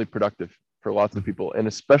apparently productive for lots of people, and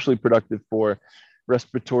especially productive for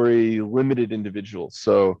respiratory limited individuals.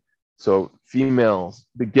 So females,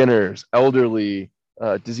 beginners, elderly,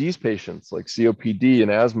 disease patients like COPD and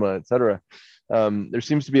asthma, et cetera. There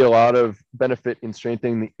seems to be a lot of benefit in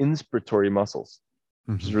strengthening the inspiratory muscles,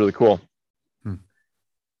 which is really cool.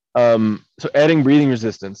 So adding breathing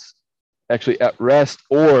resistance actually at rest,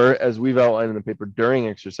 or as we've outlined in the paper, during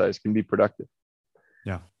exercise, can be productive.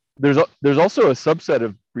 Yeah. There's also a subset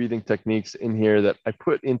of breathing techniques in here that I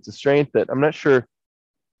put into strength that I'm not sure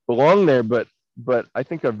belong there, but I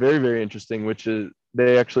think are very, very interesting, which is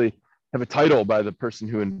they actually have a title by the person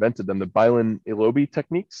who invented them, the Bailyn-Eloby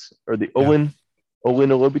techniques, or the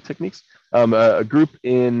Olin-Eloby techniques. A group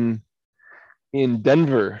in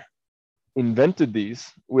Denver invented these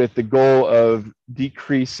with the goal of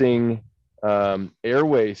decreasing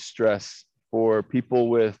airway stress for people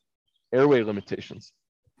with airway limitations.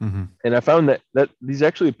 And I found that these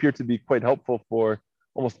actually appear to be quite helpful for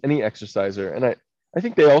almost any exerciser. And I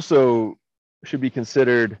think they also should be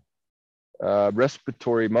considered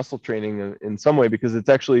respiratory muscle training in some way, because it's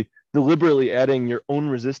actually deliberately adding your own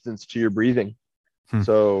resistance to your breathing.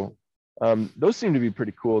 So those seem to be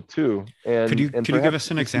pretty cool too. And could you give us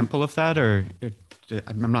an example of that, or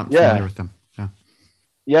I'm not familiar with them?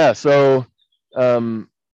 Yeah. So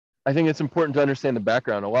I think it's important to understand the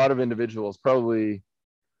background. A lot of individuals, probably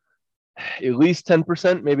at least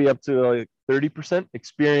 10%, maybe up to like 30%,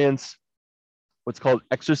 experience what's called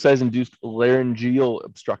exercise-induced laryngeal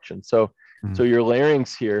obstruction. So your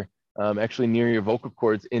larynx here, actually near your vocal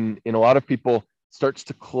cords, in a lot of people, starts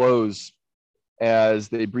to close as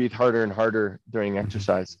they breathe harder and harder during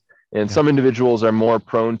exercise. And some individuals are more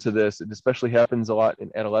prone to this. It especially happens a lot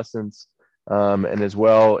in adolescents, and as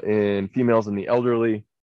well in females and the elderly.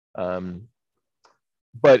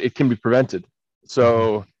 But it can be prevented.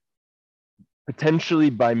 So potentially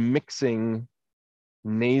by mixing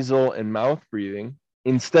nasal and mouth breathing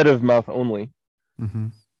instead of mouth only,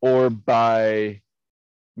 or by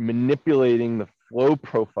manipulating the flow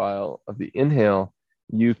profile of the inhale,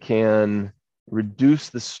 you can reduce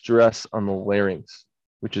the stress on the larynx,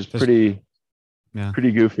 which is pretty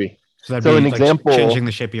goofy. So that'd be an like example, changing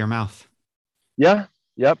the shape of your mouth.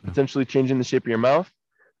 Potentially changing the shape of your mouth,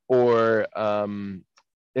 or and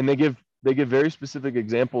they give very specific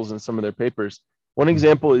examples in some of their papers. One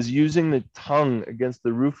example is using the tongue against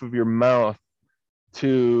the roof of your mouth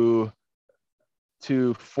to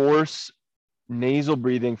force nasal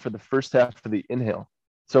breathing for the first half of the inhale.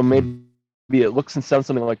 So maybe it looks and sounds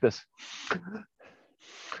something like this.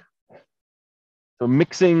 So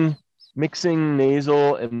mixing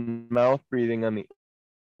nasal and mouth breathing on the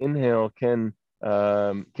inhale can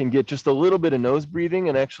get just a little bit of nose breathing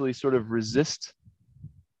and actually sort of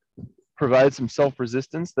provide some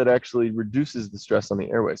self-resistance that actually reduces the stress on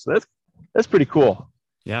the airway. So that's pretty cool.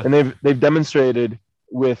 Yeah. And they've demonstrated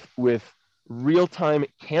with real-time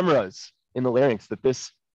cameras in the larynx that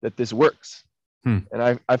this works.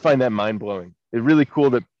 And I find that mind-blowing. It's really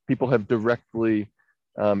cool that people have directly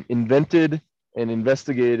invented and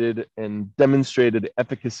investigated and demonstrated the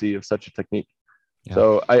efficacy of such a technique.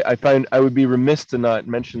 So I find I would be remiss to not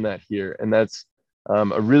mention that here. And that's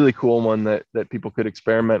a really cool one that people could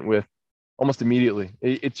experiment with almost immediately.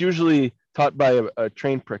 It's usually taught by a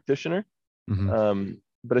trained practitioner.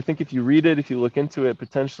 But I think if you read it, if you look into it,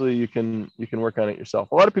 potentially you can work on it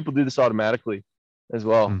yourself. A lot of people do this automatically as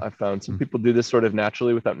well. I've found some people do this sort of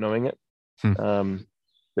naturally without knowing it.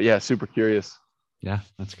 But yeah, super curious. Yeah,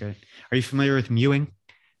 that's great. Are you familiar with mewing?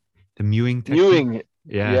 The mewing technique? Mewing.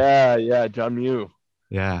 Yeah. John Mew.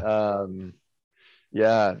 Yeah.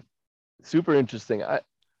 Yeah. Super interesting.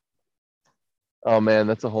 Oh man,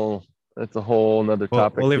 that's a whole another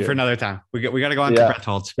topic. We'll leave it for another time. We got to go on to breath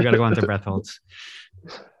holds. We got to go on to breath holds.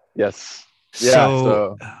 Yes. Yeah.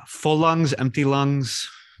 So full lungs, empty lungs.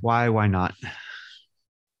 Why not?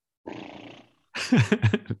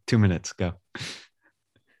 2 minutes, go.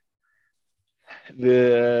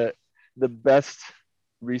 The best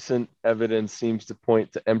recent evidence seems to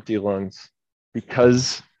point to empty lungs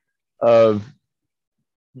because of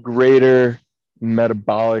greater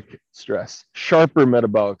metabolic stress, sharper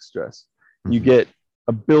metabolic stress. You get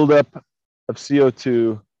a buildup of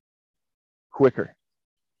CO2 quicker,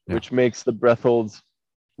 which makes the breath holds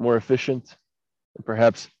more efficient and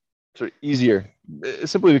perhaps sort of easier,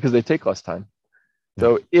 simply because they take less time.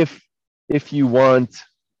 Yeah. So if you want,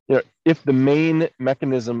 if the main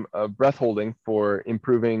mechanism of breath holding for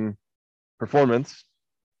improving performance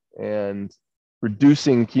and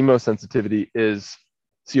reducing chemosensitivity is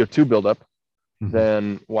CO2 buildup, Mhm.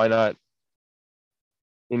 then why not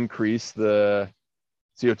increase the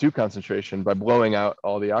CO2 concentration by blowing out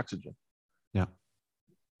all the oxygen? Yeah.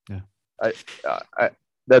 Yeah. I,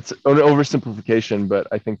 that's an oversimplification, but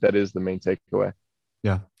I think that is the main takeaway.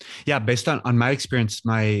 Yeah. Yeah. Based on my experience,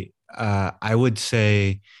 I would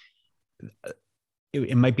say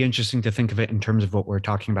it might be interesting to think of it in terms of what we're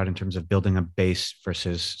talking about in terms of building a base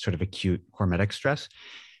versus sort of acute hormetic stress,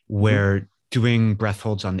 where doing breath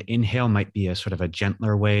holds on the inhale might be a sort of a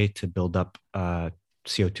gentler way to build up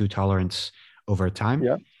CO2 tolerance over time.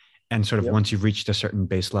 Yeah. And sort of Yeah. once you've reached a certain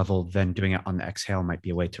base level, then doing it on the exhale might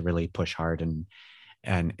be a way to really push hard and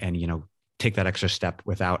take that extra step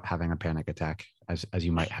without having a panic attack as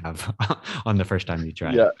you might have on the first time you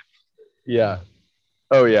try Yeah. it. Yeah.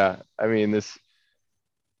 Oh yeah. I mean,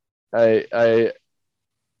 I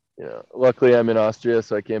luckily I'm in Austria,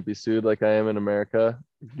 so I can't be sued like I am in America.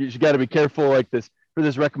 You got to be careful like this for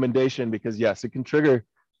this recommendation, because yes,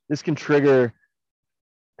 this can trigger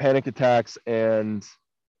panic attacks and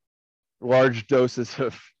large doses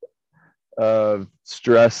of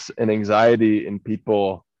stress and anxiety in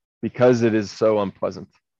people because it is so unpleasant.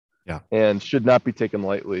 Yeah. And should not be taken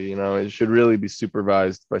lightly. It should really be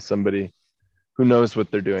supervised by somebody who knows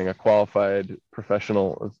what they're doing, a qualified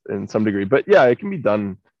professional in some degree. But yeah, it can be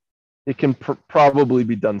done. It can probably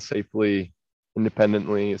be done safely,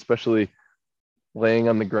 independently, especially laying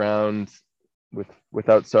on the ground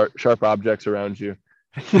without sharp objects around you.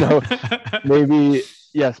 Maybe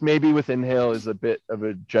maybe with inhale is a bit of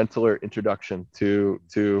a gentler introduction to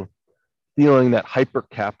feeling that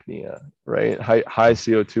hypercapnia, right? High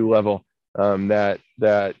CO2 level,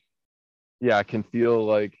 that can feel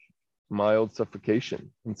like mild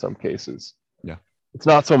suffocation in some cases. Yeah. It's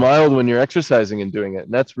not so mild when you're exercising and doing it.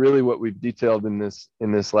 And that's really what we've detailed in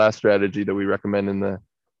this last strategy that we recommend in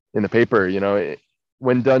the paper.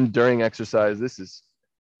 When done during exercise, this is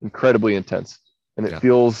incredibly intense, and it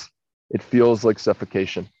feels like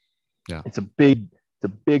suffocation. Yeah. It's a big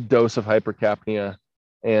dose of hypercapnia,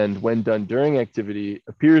 and when done during activity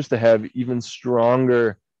appears to have even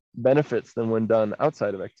stronger benefits than when done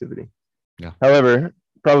outside of activity. Yeah. However,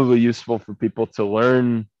 probably useful for people to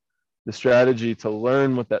learn the strategy, to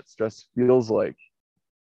learn what that stress feels like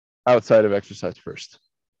outside of exercise first.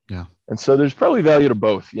 Yeah. And so there's probably value to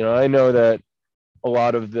both. I know that a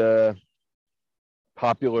lot of the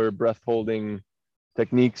popular breath holding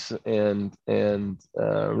techniques and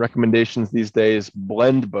recommendations these days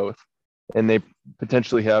blend both, and they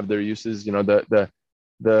potentially have their uses. The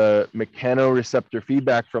mechanoreceptor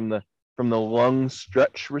feedback from the lung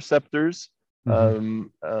stretch receptors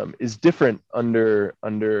is different under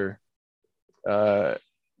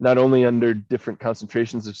not only under different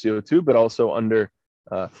concentrations of CO2, but also under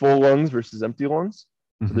full lungs versus empty lungs.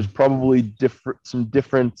 So there's probably some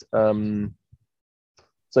different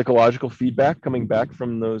psychological feedback coming back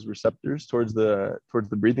from those receptors towards the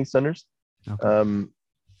breathing centers. Okay.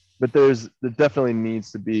 But there definitely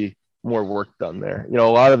needs to be more work done there. A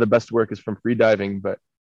lot of the best work is from free diving, but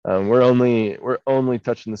we're only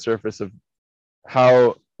touching the surface of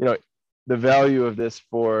how the value of this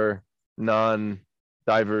for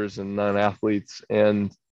non-divers and non-athletes,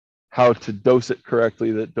 and how to dose it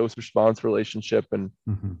correctly, the dose response relationship, and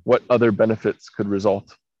what other benefits could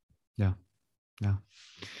result. Yeah.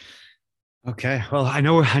 Okay. Well, I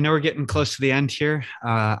know we're getting close to the end here.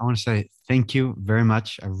 I want to say thank you very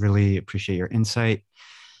much. I really appreciate your insight,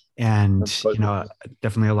 and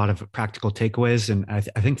definitely a lot of practical takeaways. And I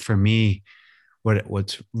think for me,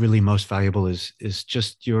 what's really most valuable is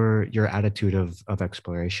just your attitude of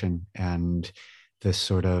exploration, and this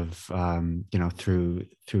sort of through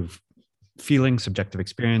feeling, subjective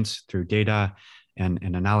experience, through data and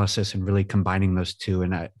analysis, and really combining those two.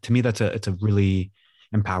 And to me, it's a really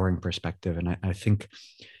empowering perspective. And I think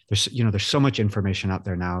there's so much information out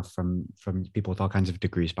there now from people with all kinds of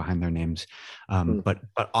degrees behind their names. But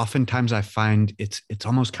oftentimes I find it's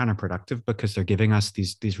almost counterproductive, because they're giving us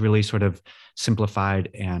these really sort of simplified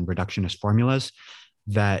and reductionist formulas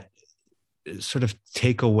that sort of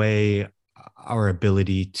take away our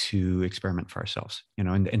ability to experiment for ourselves,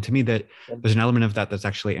 and to me, that there's an element of that that's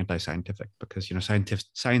actually anti-scientific, because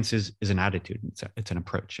science is an attitude, it's an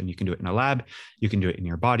approach, and you can do it in a lab, you can do it in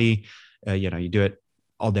your body, you do it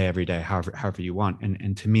all day, every day, however you want.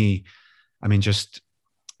 And to me, I mean, just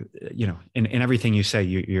in everything you say,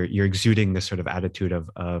 you're exuding this sort of attitude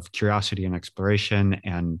of curiosity and exploration,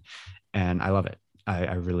 and I love it.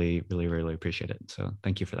 I really, really, really appreciate it. So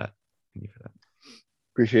thank you for that. Thank you for that.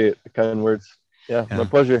 Appreciate the kind words. Yeah, my Yeah.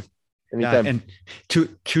 pleasure. Yeah. Anytime. And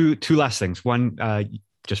two last things. One,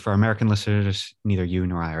 just for American listeners, neither you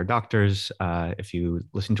nor I are doctors. If you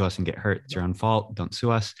listen to us and get hurt, it's your own fault. Don't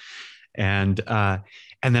sue us. And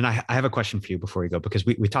then I have a question for you before we go, because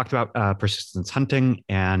we talked about persistence hunting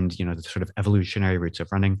and, you know, the sort of evolutionary roots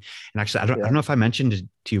of running. And actually, I don't know if I mentioned it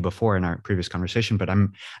to you before in our previous conversation, but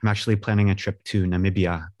I'm actually planning a trip to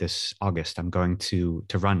Namibia this August. I'm going to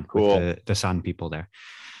run Cool. with the San people there.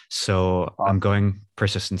 So Awesome. I'm going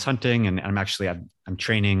persistence hunting, and I'm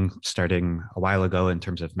training starting a while ago in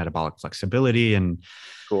terms of metabolic flexibility and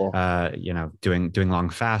Cool. you know, doing long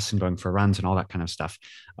fasts and going for runs and all that kind of stuff.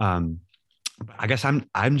 I guess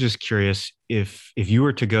I'm just curious, if you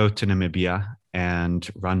were to go to Namibia and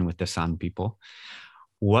run with the San people,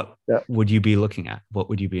 what would you be looking at? What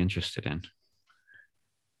would you be interested in?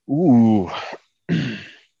 Ooh.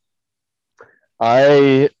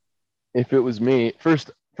 If it was me,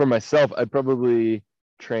 first for myself, I'd probably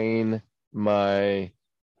train my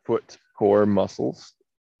foot core muscles.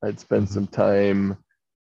 I'd spend some time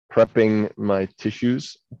prepping my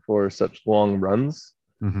tissues for such long runs,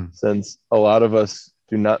 since a lot of us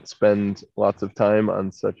do not spend lots of time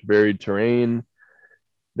on such varied terrain.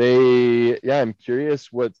 I'm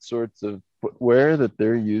curious what sorts of footwear that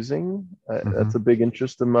they're using. That's a big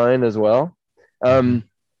interest of mine as well.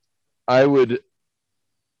 I would,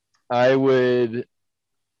 I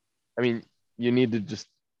mean, you need to just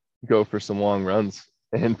go for some long runs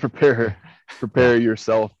and prepare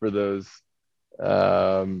yourself for those,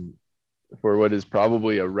 for what is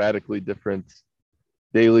probably a radically different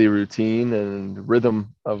daily routine and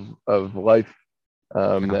rhythm of life,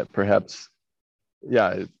 that perhaps,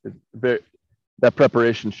 that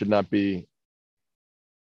preparation should not be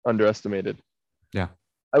underestimated.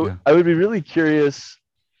 I would be really curious.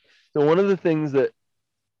 So one of the things that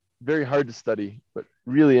very hard to study, but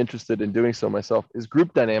really interested in doing so myself, is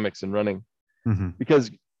group dynamics in running,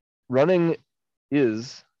 because running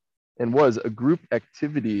is and was a group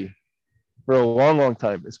activity for a long, long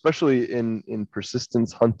time, especially in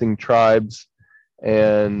persistence hunting tribes,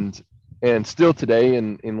 and still today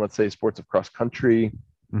in let's say sports of cross country,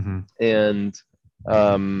 and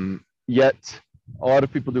yet a lot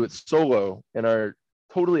of people do it solo and are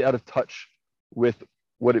totally out of touch with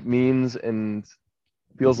what it means and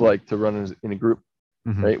feels like to run in a group.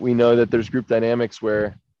 Right? We know that there's group dynamics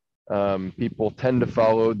where people tend to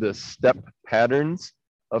follow the step patterns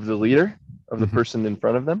of the leader, of the person in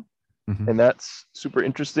front of them. And that's super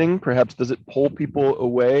interesting. Perhaps does it pull people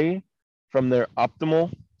away from their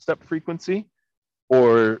optimal step frequency,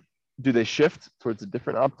 or do they shift towards a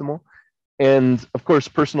different optimal? And of course,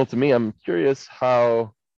 personal to me, I'm curious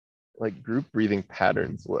how like group breathing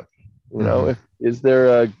patterns look. You know, is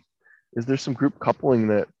there some group coupling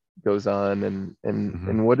that goes on,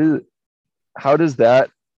 and how does that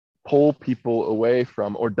pull people away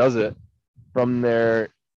from, or does it, from their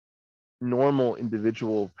normal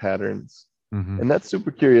individual patterns? And that's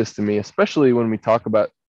super curious to me, especially when we talk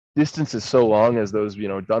about distances so long as those, you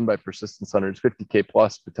know, done by persistence hunters, 50K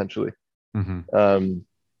plus potentially.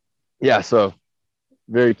 So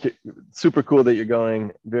super cool that you're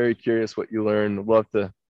going. Very curious what you learn. Love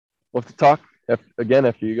to talk again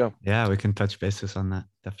after you go. Yeah, we can touch bases on that.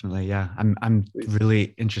 Definitely. Yeah. I'm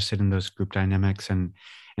really interested in those group dynamics and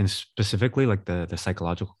specifically like the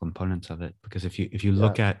psychological components of it, because if you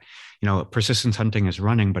look at, you know, persistence hunting is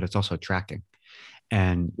running, but it's also tracking.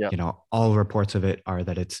 And you know, all reports of it are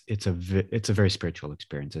that it's a very spiritual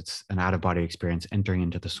experience. It's an out of body experience, entering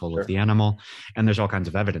into the soul of the animal. And there's all kinds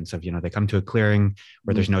of evidence of, you know, they come to a clearing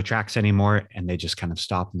where there's no tracks anymore, and they just kind of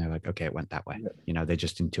stop and they're like, okay, it went that way. You know, they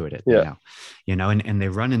just intuit it. You know, and they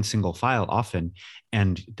run in single file often,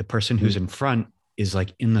 and the person who's in front is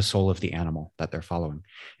like in the soul of the animal that they're following,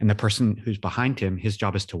 and the person who's behind him, his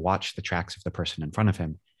job is to watch the tracks of the person in front of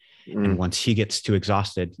him. And once he gets too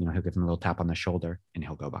exhausted, you know, he'll give him a little tap on the shoulder and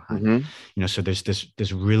he'll go behind. You know, so there's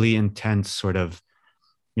this really intense sort of,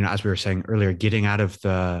 you know, as we were saying earlier, getting out of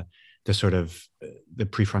the sort of the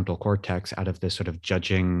prefrontal cortex, out of the sort of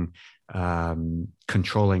judging,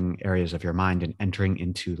 controlling areas of your mind, and entering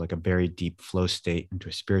into like a very deep flow state, into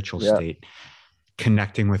a spiritual state,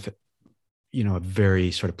 connecting with, you know, a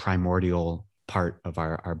very sort of primordial part of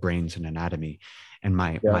our brains and anatomy. And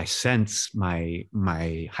my sense,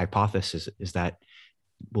 my hypothesis is that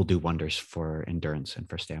will do wonders for endurance and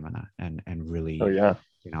for stamina, and really,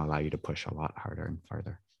 you know, allow you to push a lot harder and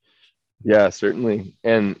farther. Yeah, certainly.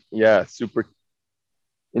 And super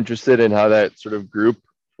interested in how that sort of group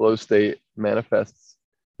flow state manifests,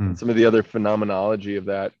 and some of the other phenomenology of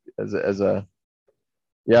that as a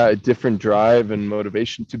yeah, a different drive and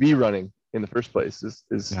motivation to be running in the first place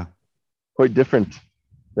is Yeah. quite different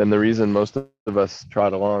than the reason most of us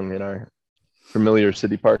trot along in our familiar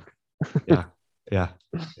city park. Yeah. Yeah.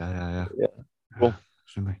 Yeah. Yeah. Yeah, Yeah. cool.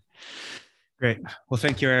 Certainly. Great. Well,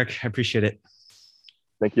 thank you, Eric. I appreciate it.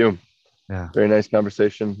 Thank you. Yeah, Very nice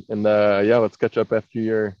conversation. And yeah, let's catch up after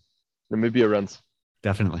your Namibia runs.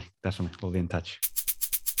 definitely. Definitely. We'll be in touch.